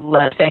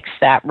let's fix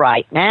that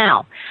right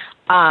now.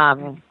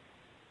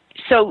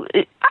 So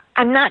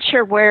I'm not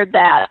sure where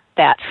that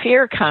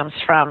fear comes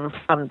from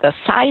the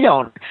site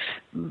owner,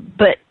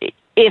 but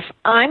if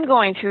I'm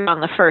going through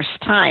on the first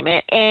time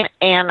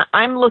and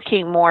I'm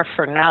looking more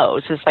for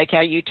no's, it's like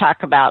how you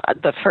talk about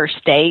the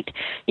first date.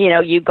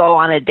 You go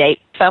on a date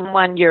with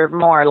someone, you're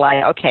more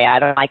like, okay, I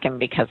don't like him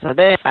because of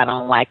this, I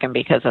don't like him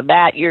because of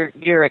that.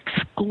 You're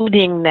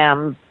excluding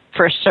them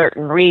for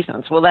certain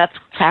reasons. Well, that's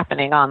what's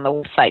happening on the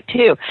website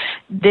too.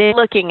 They're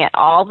looking at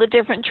all the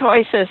different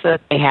choices that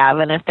they have,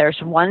 and if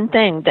there's one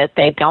thing that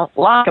they don't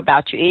like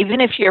about you,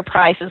 even if your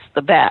price is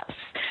the best,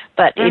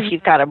 but if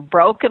you've got a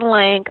broken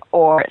link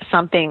or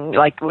something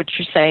like what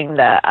you're saying,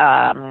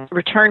 the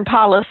return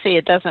policy,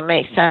 it doesn't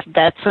make sense,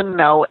 that's a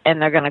no,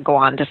 and they're going to go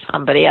on to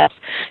somebody else.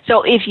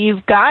 So if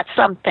you've got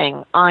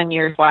something on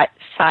your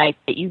site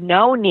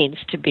that needs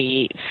to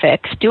be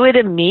fixed, do it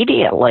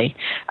immediately,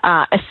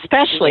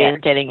 especially in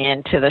getting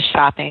into the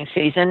shopping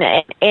season.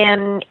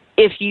 And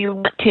if you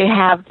want to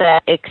have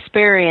that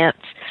experience,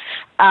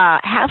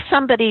 have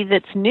somebody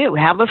that's new,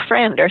 have a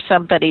friend or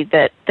somebody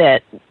that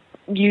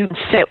you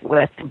sit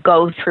with,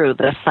 go through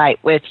the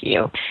site with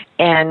you,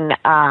 and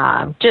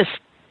just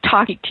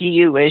talking to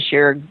you as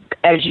you're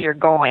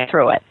going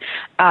through it.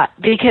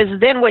 Because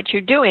then what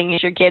you're doing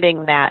is you're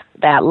getting that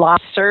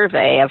lost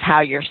survey of how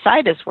your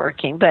site is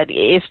working. But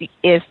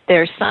if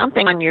there's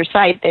something on your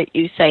site that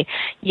you say,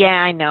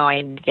 yeah, I know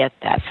I need to get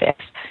that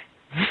fixed.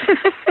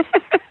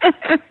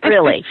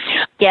 Really,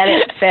 get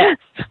it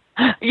fixed.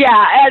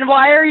 Yeah, and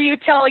why are you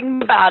telling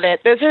me about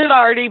it? This should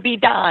already be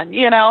done,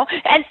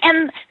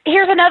 And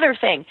here's another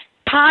thing.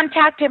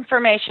 Contact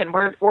information.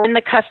 We're in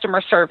the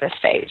customer service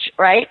page,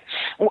 right?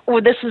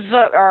 This is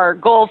our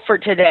goal for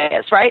today,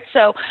 is right.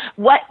 So,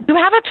 you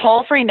have a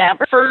toll-free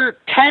number for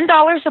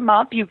 $10 a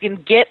month. You can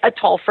get a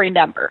toll-free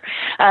number.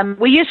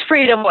 We use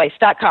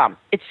freedomvoice.com.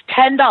 It's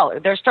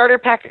 $10. Their starter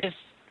package is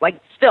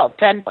still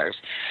 $10.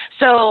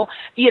 So,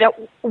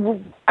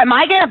 am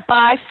I going to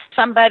buy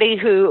somebody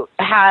who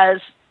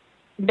has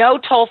no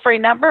toll-free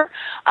number?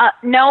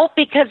 No,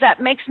 because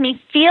that makes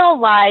me feel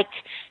like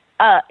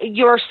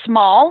you're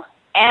small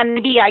and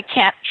maybe I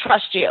can't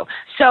trust you.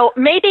 So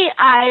maybe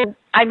I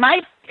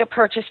might make a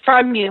purchase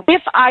from you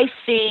if I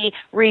see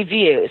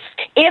reviews,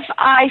 if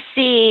I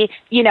see,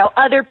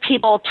 other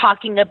people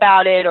talking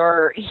about it,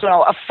 or,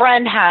 a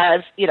friend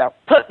has,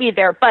 put me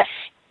there. But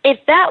if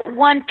that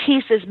one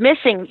piece is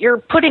missing, you're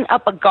putting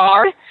up a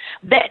guard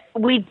that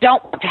we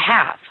don't want to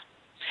have.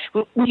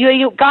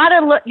 You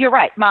gotta look. You're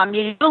right, Mom.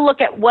 You gotta look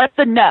at what's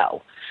the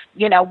no.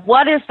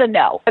 What is the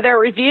no? Are there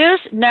reviews?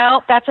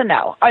 No, that's a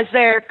no. Is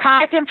there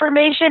contact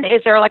information?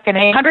 Is there an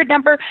 800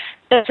 number?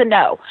 That's a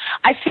no.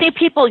 I see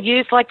people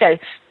use a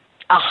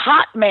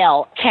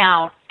Hotmail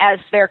account as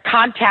their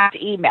contact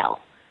email.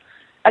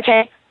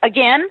 Okay,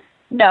 again,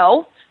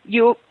 no,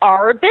 you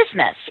are a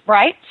business,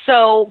 right?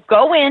 So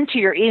go into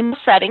your email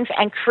settings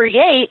and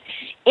create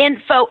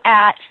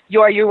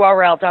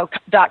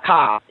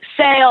info@yoururl.com,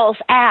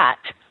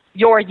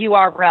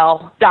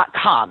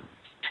 sales@yoururl.com.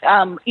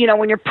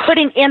 When you're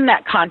putting in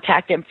that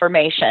contact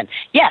information,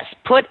 yes,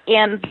 put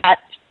in that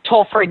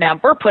toll-free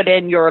number, put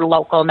in your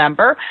local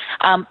number,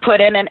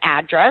 put in an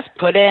address,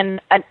 put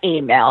in an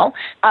email.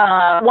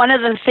 One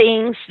of the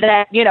things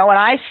that, when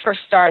I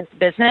first started the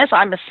business,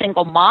 I'm a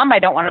single mom. I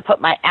don't want to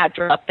put my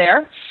address up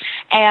there.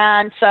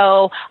 And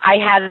so I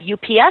had a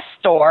UPS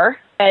store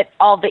that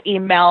all the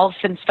emails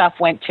and stuff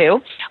went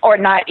to, or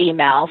not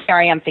emails,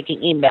 sorry, I'm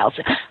thinking emails.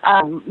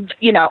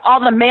 All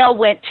the mail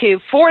went to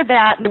for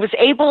that. I was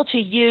able to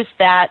use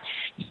that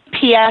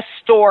UPS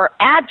store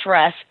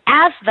address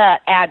as the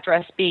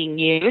address being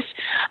used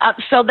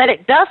so that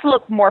it does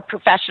look more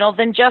professional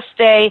than just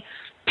a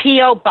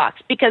P.O.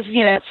 box, because,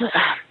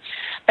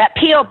 that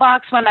P.O.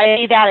 box, when I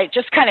see that, it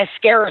just kind of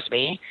scares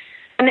me.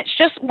 And it's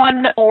just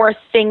one more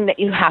thing that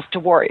you have to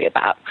worry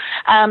about.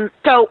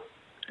 So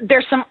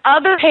there's some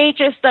other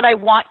pages that I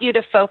want you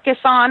to focus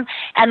on,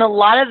 and a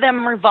lot of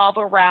them revolve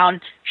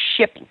around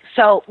shipping.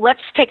 So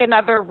let's take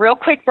another real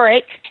quick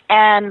break,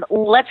 and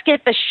let's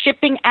get the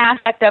shipping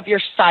aspect of your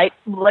site.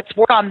 Let's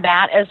work on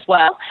that as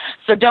well.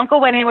 So don't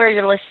go anywhere.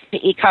 You're listening to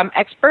Ecom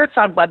Experts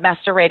on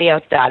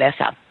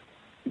webmasterradio.fm.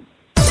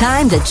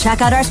 Time to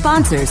check out our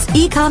sponsors.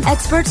 Ecom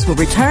Experts will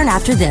return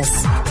after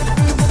this.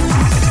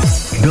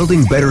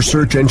 Building better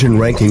search engine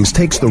rankings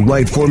takes the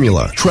right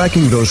formula.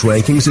 Tracking those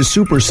rankings is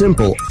super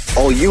simple.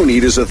 All you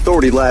need is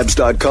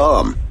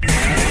authoritylabs.com.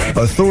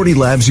 Authority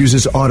Labs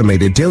uses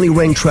automated daily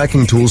rank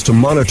tracking tools to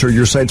monitor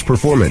your site's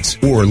performance,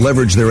 or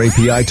leverage their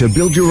API to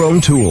build your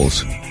own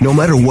tools. No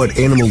matter what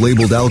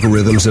animal-labeled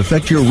algorithms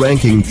affect your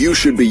ranking, you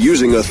should be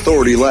using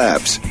Authority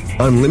Labs.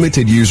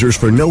 Unlimited users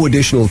for no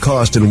additional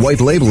cost and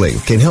white labeling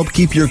can help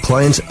keep your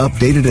clients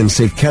updated and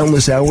save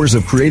countless hours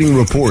of creating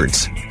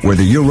reports.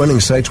 Whether you're running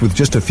sites with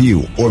just a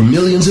few or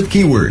millions of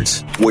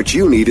keywords, what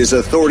you need is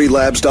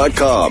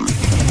authoritylabs.com.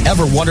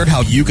 Ever wondered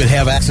how you could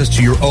have access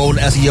to your own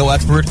SEO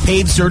expert,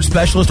 paid search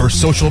specialist, or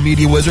social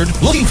media wizard?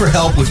 Looking for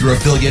help with your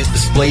affiliate,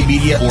 display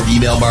media, or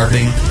email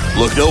marketing?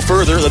 Look no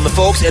further than the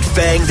folks at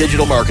Fang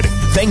Digital Marketing.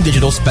 Fang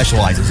Digital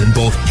specializes in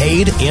both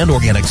paid and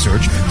organic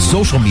search,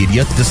 social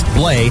media,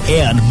 display,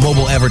 and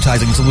mobile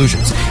advertising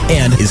solutions,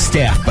 and is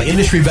staffed by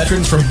industry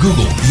veterans from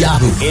Google,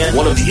 Yahoo, and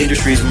one of the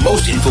industry's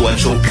most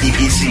influential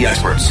PPC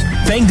experts.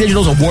 Fang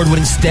Digital's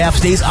award-winning staff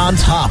stays on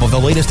top of the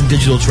latest in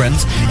digital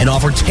trends and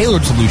offer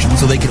tailored solutions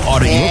so they can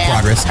audit your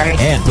progress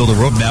and build a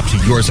roadmap to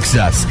your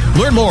success.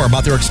 Learn more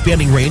about their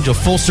expanding range of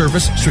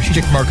full-service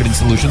strategic marketing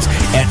solutions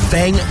at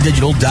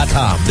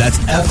fangdigital.com. That's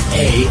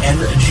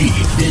F-A-N-G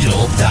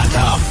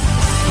digital.com.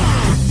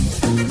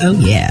 Oh,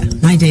 yeah.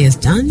 My day is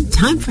done.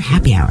 Time for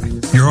happy hour.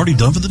 You're already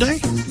done for the day?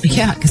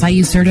 Yeah, because I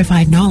use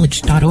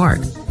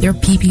certifiedknowledge.org. Their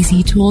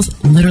PPC tools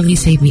literally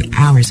save me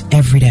hours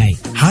every day.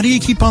 How do you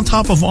keep on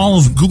top of all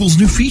of Google's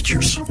new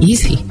features?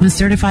 Easy. With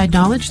Certified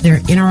Knowledge, their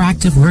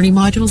interactive learning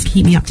modules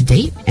keep me up to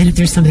date. And if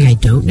there's something I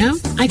don't know,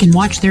 I can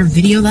watch their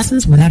video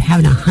lessons without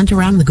having to hunt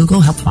around the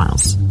Google Help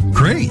files.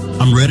 Great.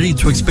 I'm ready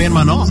to expand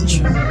my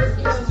knowledge.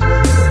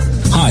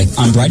 Hi,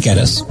 I'm Brett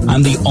Geddes.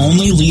 I'm the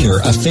only leader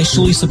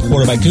officially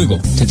supported by Google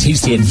to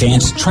teach the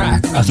advanced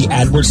track of the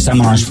AdWords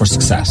Seminars for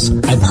Success.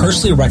 I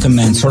personally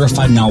recommend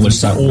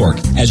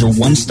CertifiedKnowledge.org as your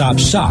one-stop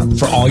shop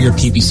for all your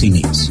PPC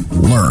needs.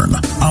 Learn,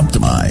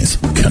 optimize,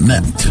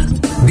 connect.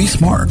 Be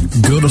smart.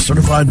 Go to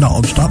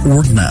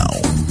CertifiedKnowledge.org now.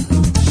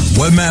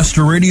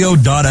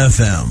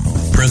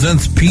 WebmasterRadio.fm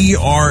presents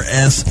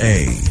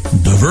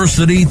PRSA,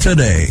 Diversity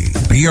Today.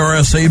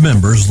 PRSA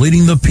members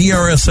leading the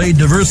PRSA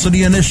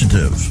Diversity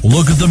Initiative.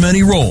 Look at the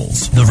many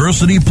roles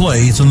diversity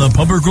plays in the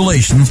public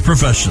relations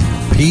profession.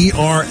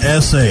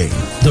 PRSA,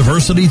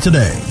 Diversity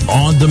Today.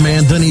 On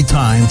demand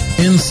anytime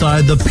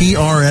inside the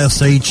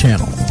PRSA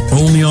channel.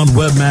 Only on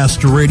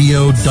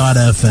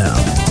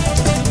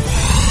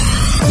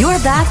WebmasterRadio.fm. You're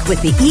back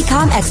with the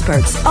Ecom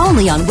Experts,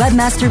 only on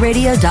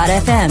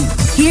WebmasterRadio.fm.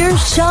 Here's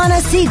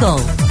Shawna Siegel.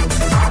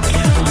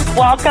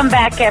 Welcome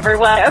back,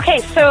 everyone. Okay,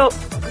 so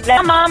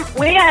now, Mom,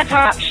 we got to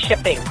talk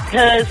shipping,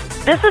 because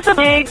this is a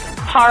big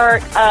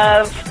part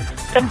of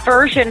the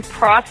conversion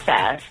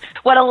process.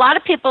 What a lot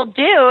of people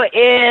do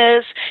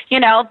is,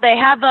 they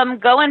have them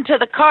go into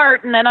the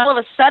cart, and then all of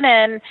a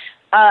sudden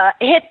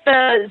hit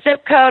the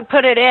zip code,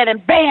 put it in,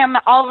 and bam,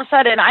 all of a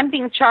sudden I'm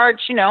being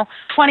charged,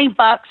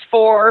 $20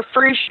 for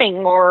free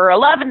shipping, or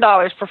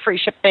 $11 for free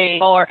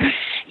shipping, or,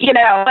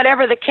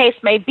 whatever the case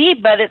may be,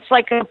 but it's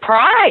like a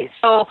prize.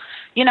 So,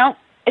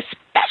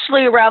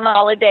 especially around the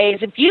holidays,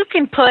 if you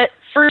can put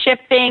free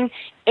shipping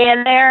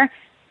in there,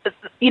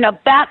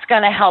 that's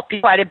going to help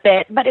you quite a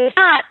bit. But if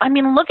not,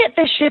 look at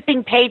the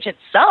shipping page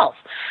itself.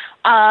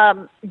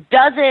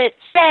 Does it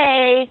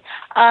say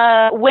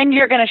when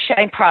you're going to ship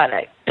a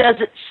product? Does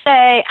it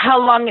say how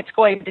long it's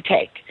going to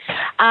take?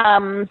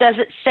 Does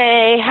it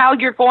say how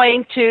you're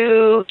going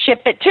to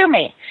ship it to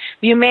me?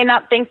 You may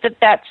not think that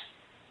that's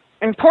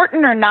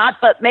important or not,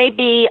 but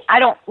maybe I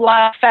don't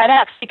like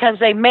FedEx because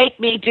they make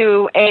me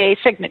do a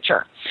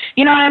signature.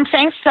 You know what I'm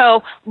saying?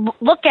 So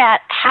look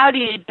at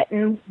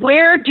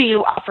where do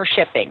you offer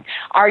shipping?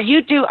 Are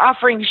you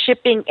offering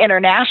shipping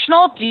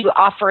international? Do you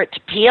offer it to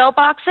P.O.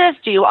 boxes?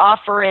 Do you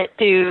offer it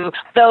to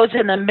those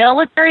in the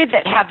military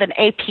that have an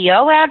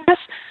APO address?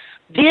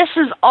 This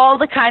is all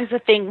the kinds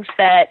of things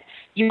that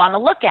you want to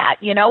look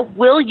at. You know,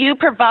 will you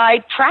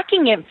provide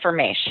tracking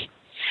information?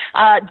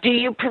 Do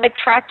you provide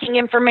tracking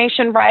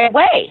information right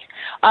away?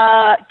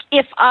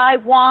 If I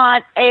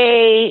want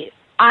a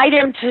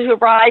item to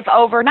arrive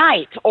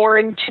overnight or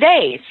in 2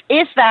 days,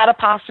 is that a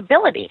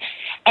possibility?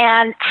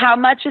 And how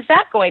much is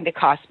that going to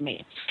cost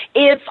me?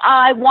 If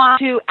I want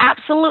to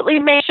absolutely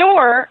make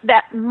sure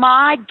that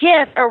my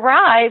gift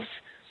arrives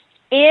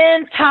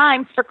in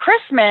time for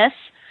Christmas,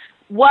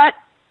 what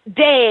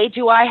day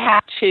do I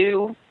have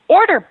to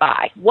order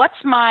by?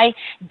 What's my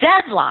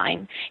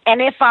deadline?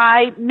 And if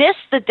I miss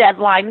the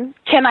deadline,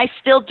 can I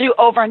still do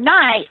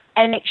overnight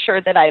and make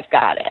sure that I've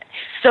got it?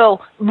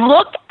 So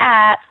look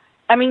at,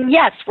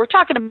 yes, we're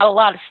talking about a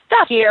lot of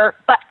stuff here,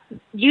 but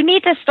you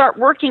need to start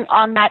working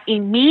on that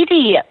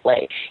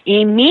immediately,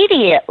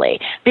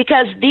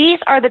 because these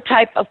are the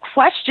type of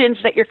questions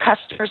that your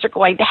customers are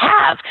going to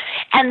have.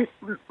 And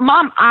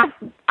Mom, I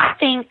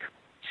think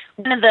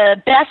one of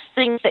the best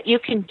things that you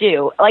can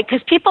do,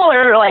 because people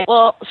are like,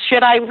 well,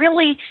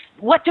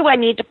 what do I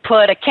need to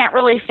put? I can't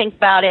really think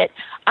about it.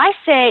 I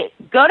say,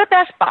 go to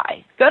Best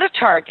Buy, go to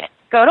Target,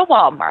 go to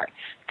Walmart,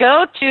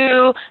 go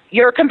to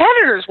your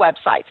competitors'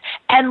 websites,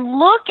 and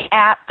look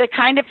at the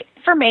kind of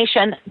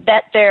information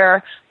that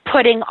they're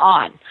putting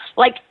on.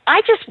 Like,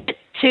 I just went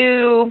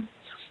to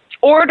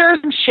orders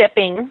and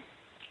shipping,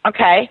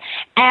 okay,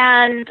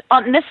 and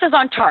this is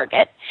on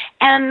Target,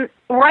 and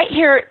right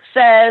here it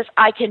says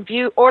I can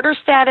view order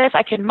status,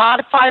 I can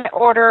modify the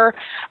order,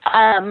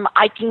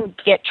 I can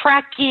get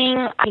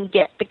tracking, I can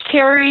get the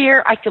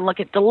carrier, I can look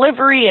at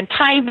delivery and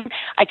timing,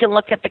 I can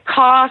look at the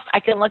cost,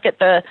 I can look at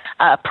the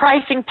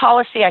pricing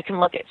policy, I can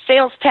look at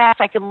sales tax,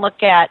 I can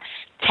look at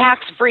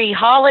tax-free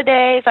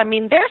holidays.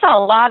 There's a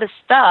lot of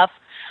stuff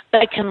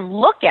that I can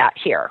look at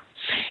here.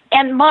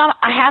 And Mom,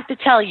 I have to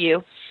tell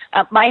you,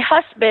 my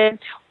husband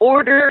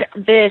ordered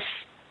this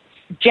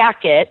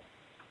jacket,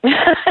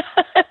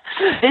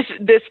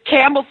 this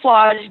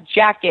camouflage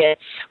jacket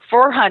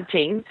for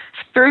hunting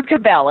through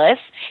Cabela's,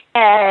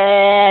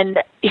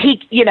 and he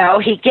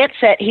gets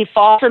it, he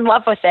falls in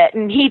love with it,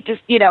 and he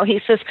just,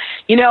 he says,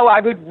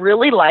 I would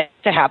really like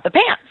to have the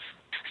pants.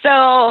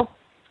 So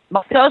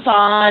goes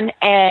on,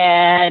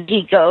 and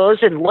he goes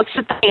and looks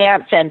at the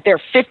pants, and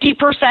they're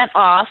 50%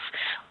 off.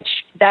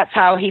 That's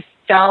how he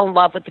fell in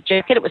love with the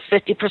jacket. It was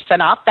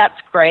 50% off. That's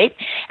great.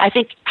 I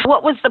think,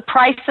 what was the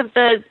price of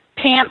the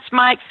pants,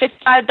 Mike?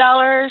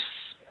 $55?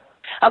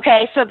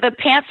 Okay, so the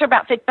pants are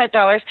about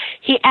 $55.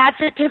 He adds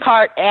it to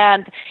cart,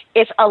 and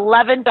it's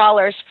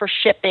 $11 for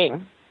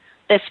shipping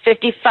this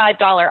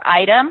 $55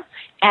 item,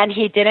 and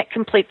he didn't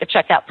complete the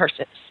checkout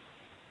purchase.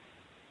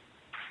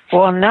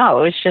 Well,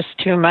 no, it was just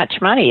too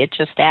much money. It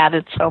just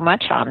added so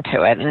much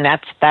onto it, and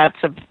that's a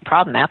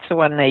problem. That's the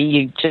one that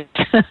you just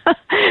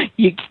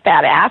you get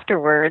that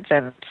afterwards,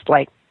 and it's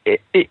like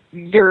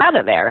you're out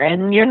of there,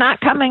 and you're not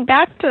coming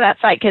back to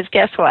that site because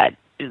guess what?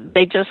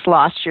 They just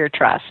lost your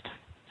trust.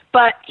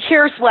 But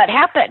here's what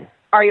happened.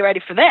 Are you ready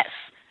for this?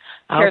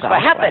 Here's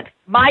what happened.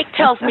 Mike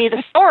tells me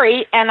the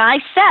story, and I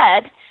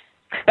said,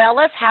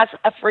 Cabela's has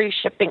a free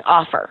shipping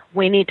offer.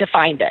 We need to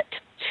find it.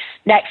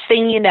 Next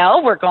thing you know,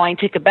 we're going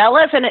to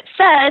Cabela's, and it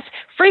says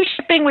free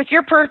shipping with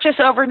your purchase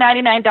over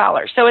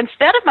 $99. So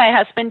instead of my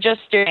husband just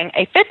doing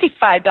a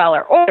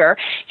 $55 order,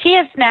 he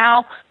is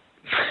now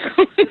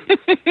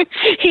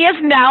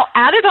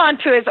added on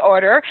to his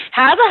order,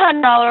 has a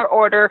 $100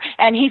 order,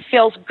 and he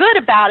feels good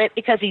about it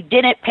because he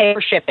didn't pay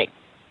for shipping.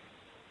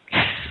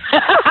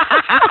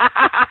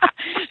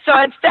 So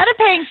instead of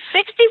paying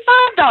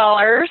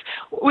 $65,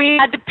 we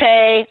had to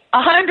pay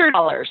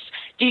 $100.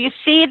 Do you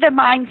see the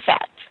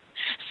mindset?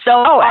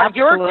 So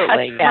your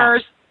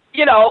customers,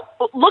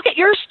 look at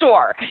your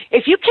store.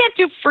 If you can't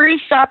do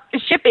free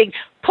shipping,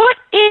 put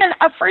in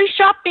a free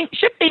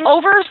shipping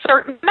over a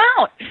certain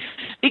amount,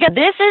 because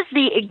this is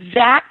the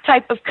exact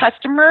type of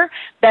customer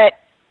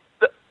that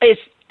is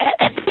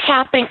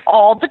happening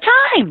all the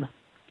time.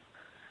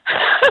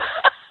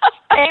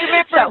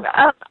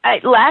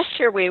 Last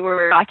year we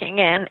were talking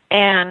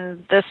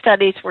and the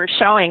studies were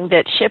showing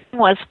that shipping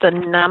was the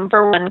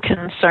number one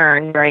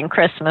concern during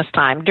Christmas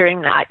time,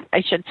 during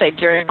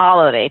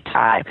holiday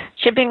time.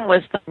 Shipping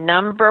was the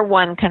number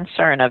one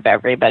concern of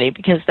everybody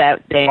because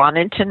they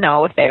wanted to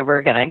know if they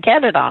were going to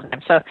get it on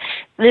them. So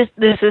this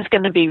is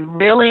going to be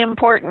really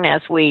important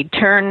as we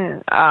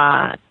turn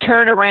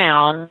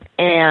around,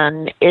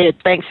 and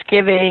it's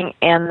Thanksgiving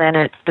and then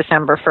it's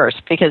December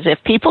 1st, because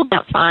if people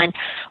don't find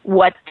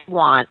what they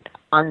want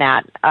on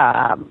that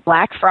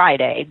Black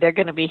Friday, they're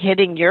going to be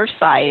hitting your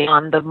site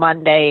on the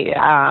Monday,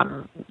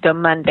 the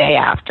Monday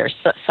after,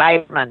 so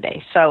Cyber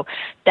Monday. So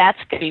that's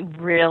going to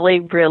be really,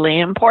 really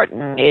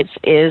important is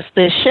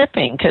the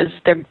shipping, because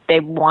they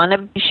want to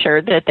be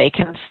sure that they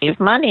can save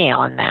money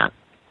on that.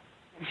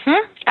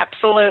 Mm-hmm.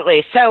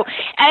 Absolutely. So,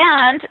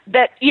 and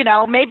that,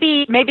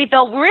 maybe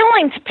they're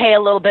willing to pay a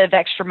little bit of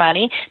extra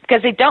money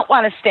because they don't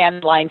want to stand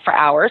in line for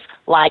hours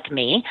like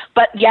me,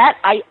 but yet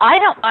I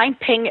don't mind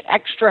paying an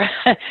extra,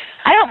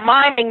 I don't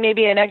mind paying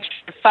maybe an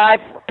extra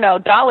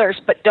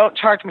 $5 but don't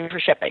charge me for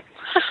shipping.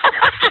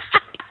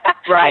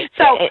 Right.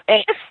 So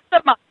it's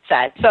the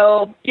mindset.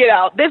 So,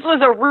 this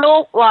was a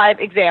real live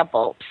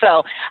example.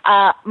 So,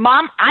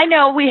 Mom, I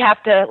know we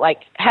have to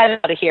head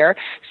out of here.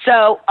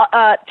 So,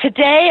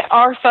 today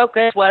our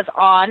focus was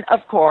on,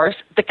 of course,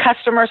 the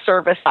customer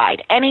service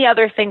side. Any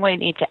other thing we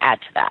need to add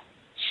to that?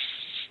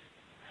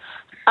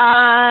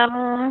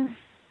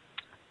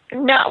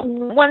 No,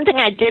 one thing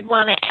I did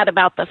want to add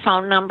about the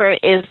phone number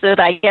is that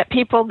I get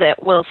people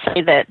that will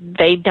say that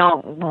they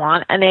don't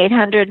want an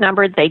 800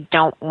 number, they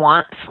don't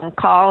want phone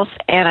calls,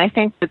 and I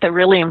think that the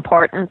really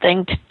important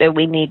thing that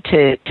we need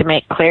to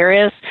make clear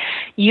is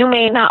you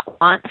may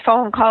not want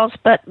phone calls,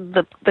 but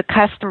the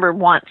customer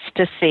wants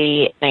to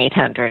see an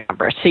 800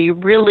 number, so you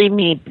really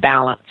need to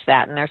balance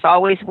that, and there's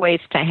always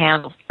ways to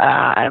handle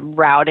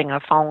routing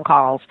of phone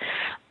calls.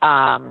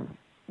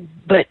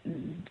 But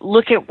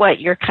look at what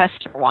your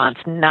customer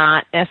wants,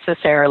 not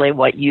necessarily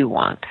what you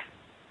want.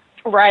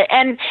 Right.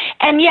 And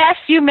yes,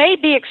 you may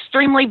be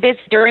extremely busy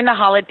during the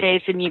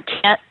holidays and you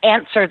can't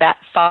answer that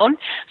phone.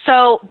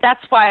 So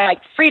that's why I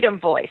like Freedom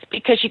Voice,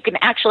 because you can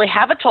actually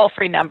have a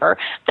toll-free number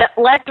that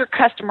lets your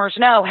customers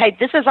know, hey,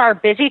 this is our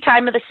busy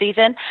time of the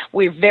season.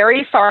 We're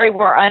very sorry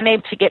we're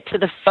unable to get to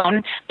the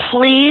phone.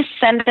 Please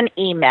send an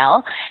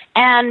email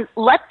and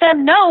let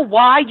them know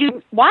why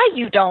you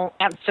don't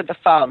answer the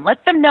phone.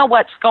 Let them know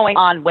what's going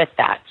on with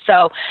that.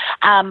 So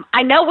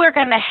I know we're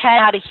going to head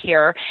out of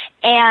here,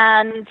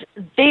 and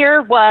there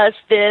was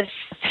this,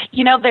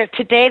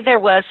 today there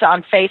was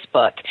on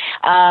Facebook,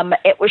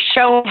 it was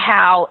showing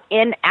how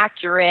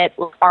inaccurate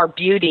our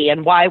beauty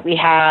and why we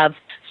have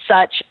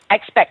such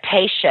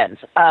expectations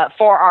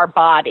for our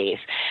bodies.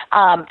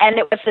 And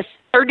it was this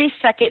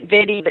 30-second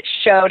video that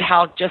showed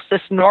how just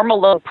this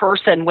normal little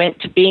person went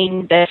to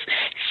being this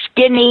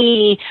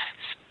skinny,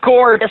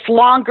 gorgeous,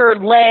 longer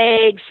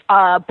legs,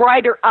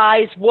 brighter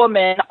eyes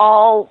woman,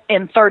 all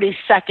in 30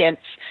 seconds.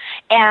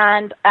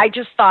 And I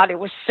just thought it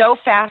was so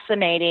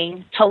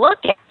fascinating to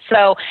look at.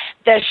 So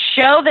the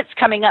show that's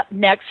coming up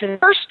next is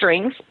Purse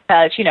Strings,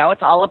 because,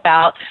 it's all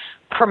about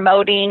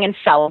promoting and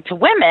selling to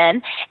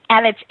women.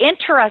 And it's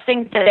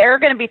interesting that they're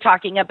going to be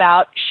talking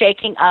about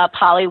shaking up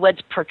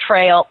Hollywood's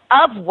portrayal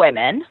of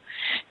women.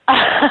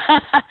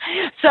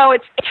 So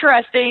it's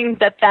interesting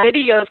that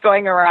video is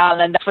going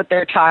around and that's what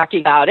they're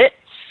talking about it.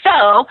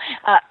 So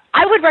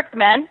I would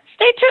recommend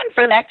stay tuned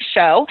for the next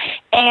show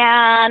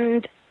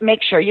and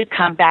make sure you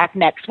come back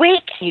next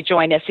week. You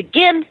join us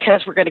again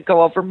because we're going to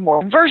go over more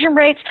conversion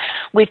rates.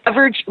 We've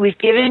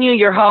given you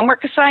your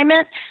homework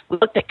assignment. We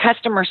looked at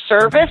customer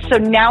service. So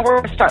now we're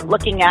going to start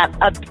looking at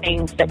other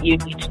things that you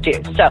need to do.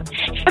 So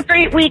have a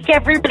great week,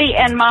 everybody.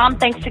 And Mom,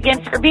 thanks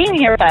again for being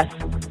here with us.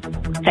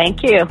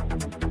 Thank you.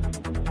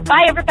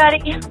 Bye,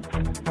 everybody.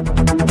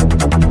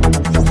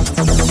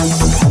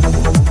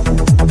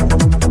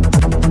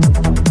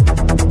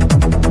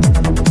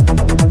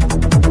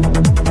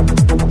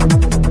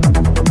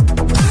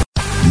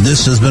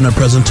 This has been a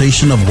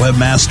presentation of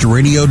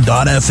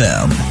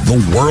WebmasterRadio.fm, the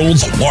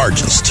world's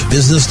largest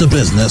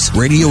business-to-business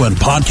radio and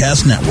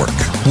podcast network.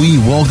 We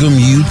welcome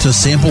you to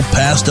sample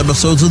past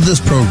episodes of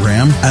this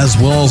program, as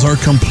well as our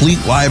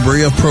complete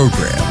library of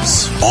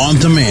programs, on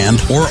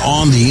demand or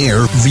on the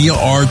air via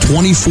our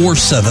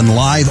 24/7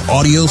 live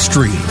audio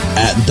stream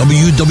at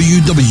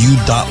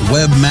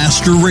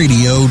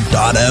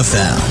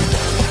www.webmasterradio.fm.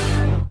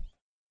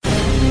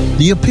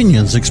 The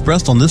opinions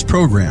expressed on this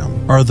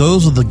program are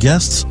those of the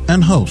guests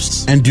and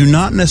hosts and do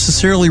not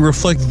necessarily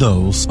reflect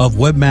those of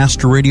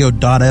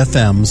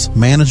WebmasterRadio.fm's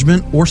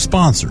management or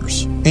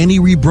sponsors. Any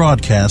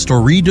rebroadcast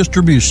or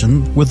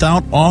redistribution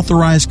without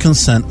authorized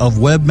consent of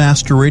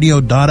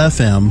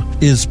WebmasterRadio.fm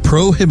is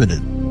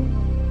prohibited.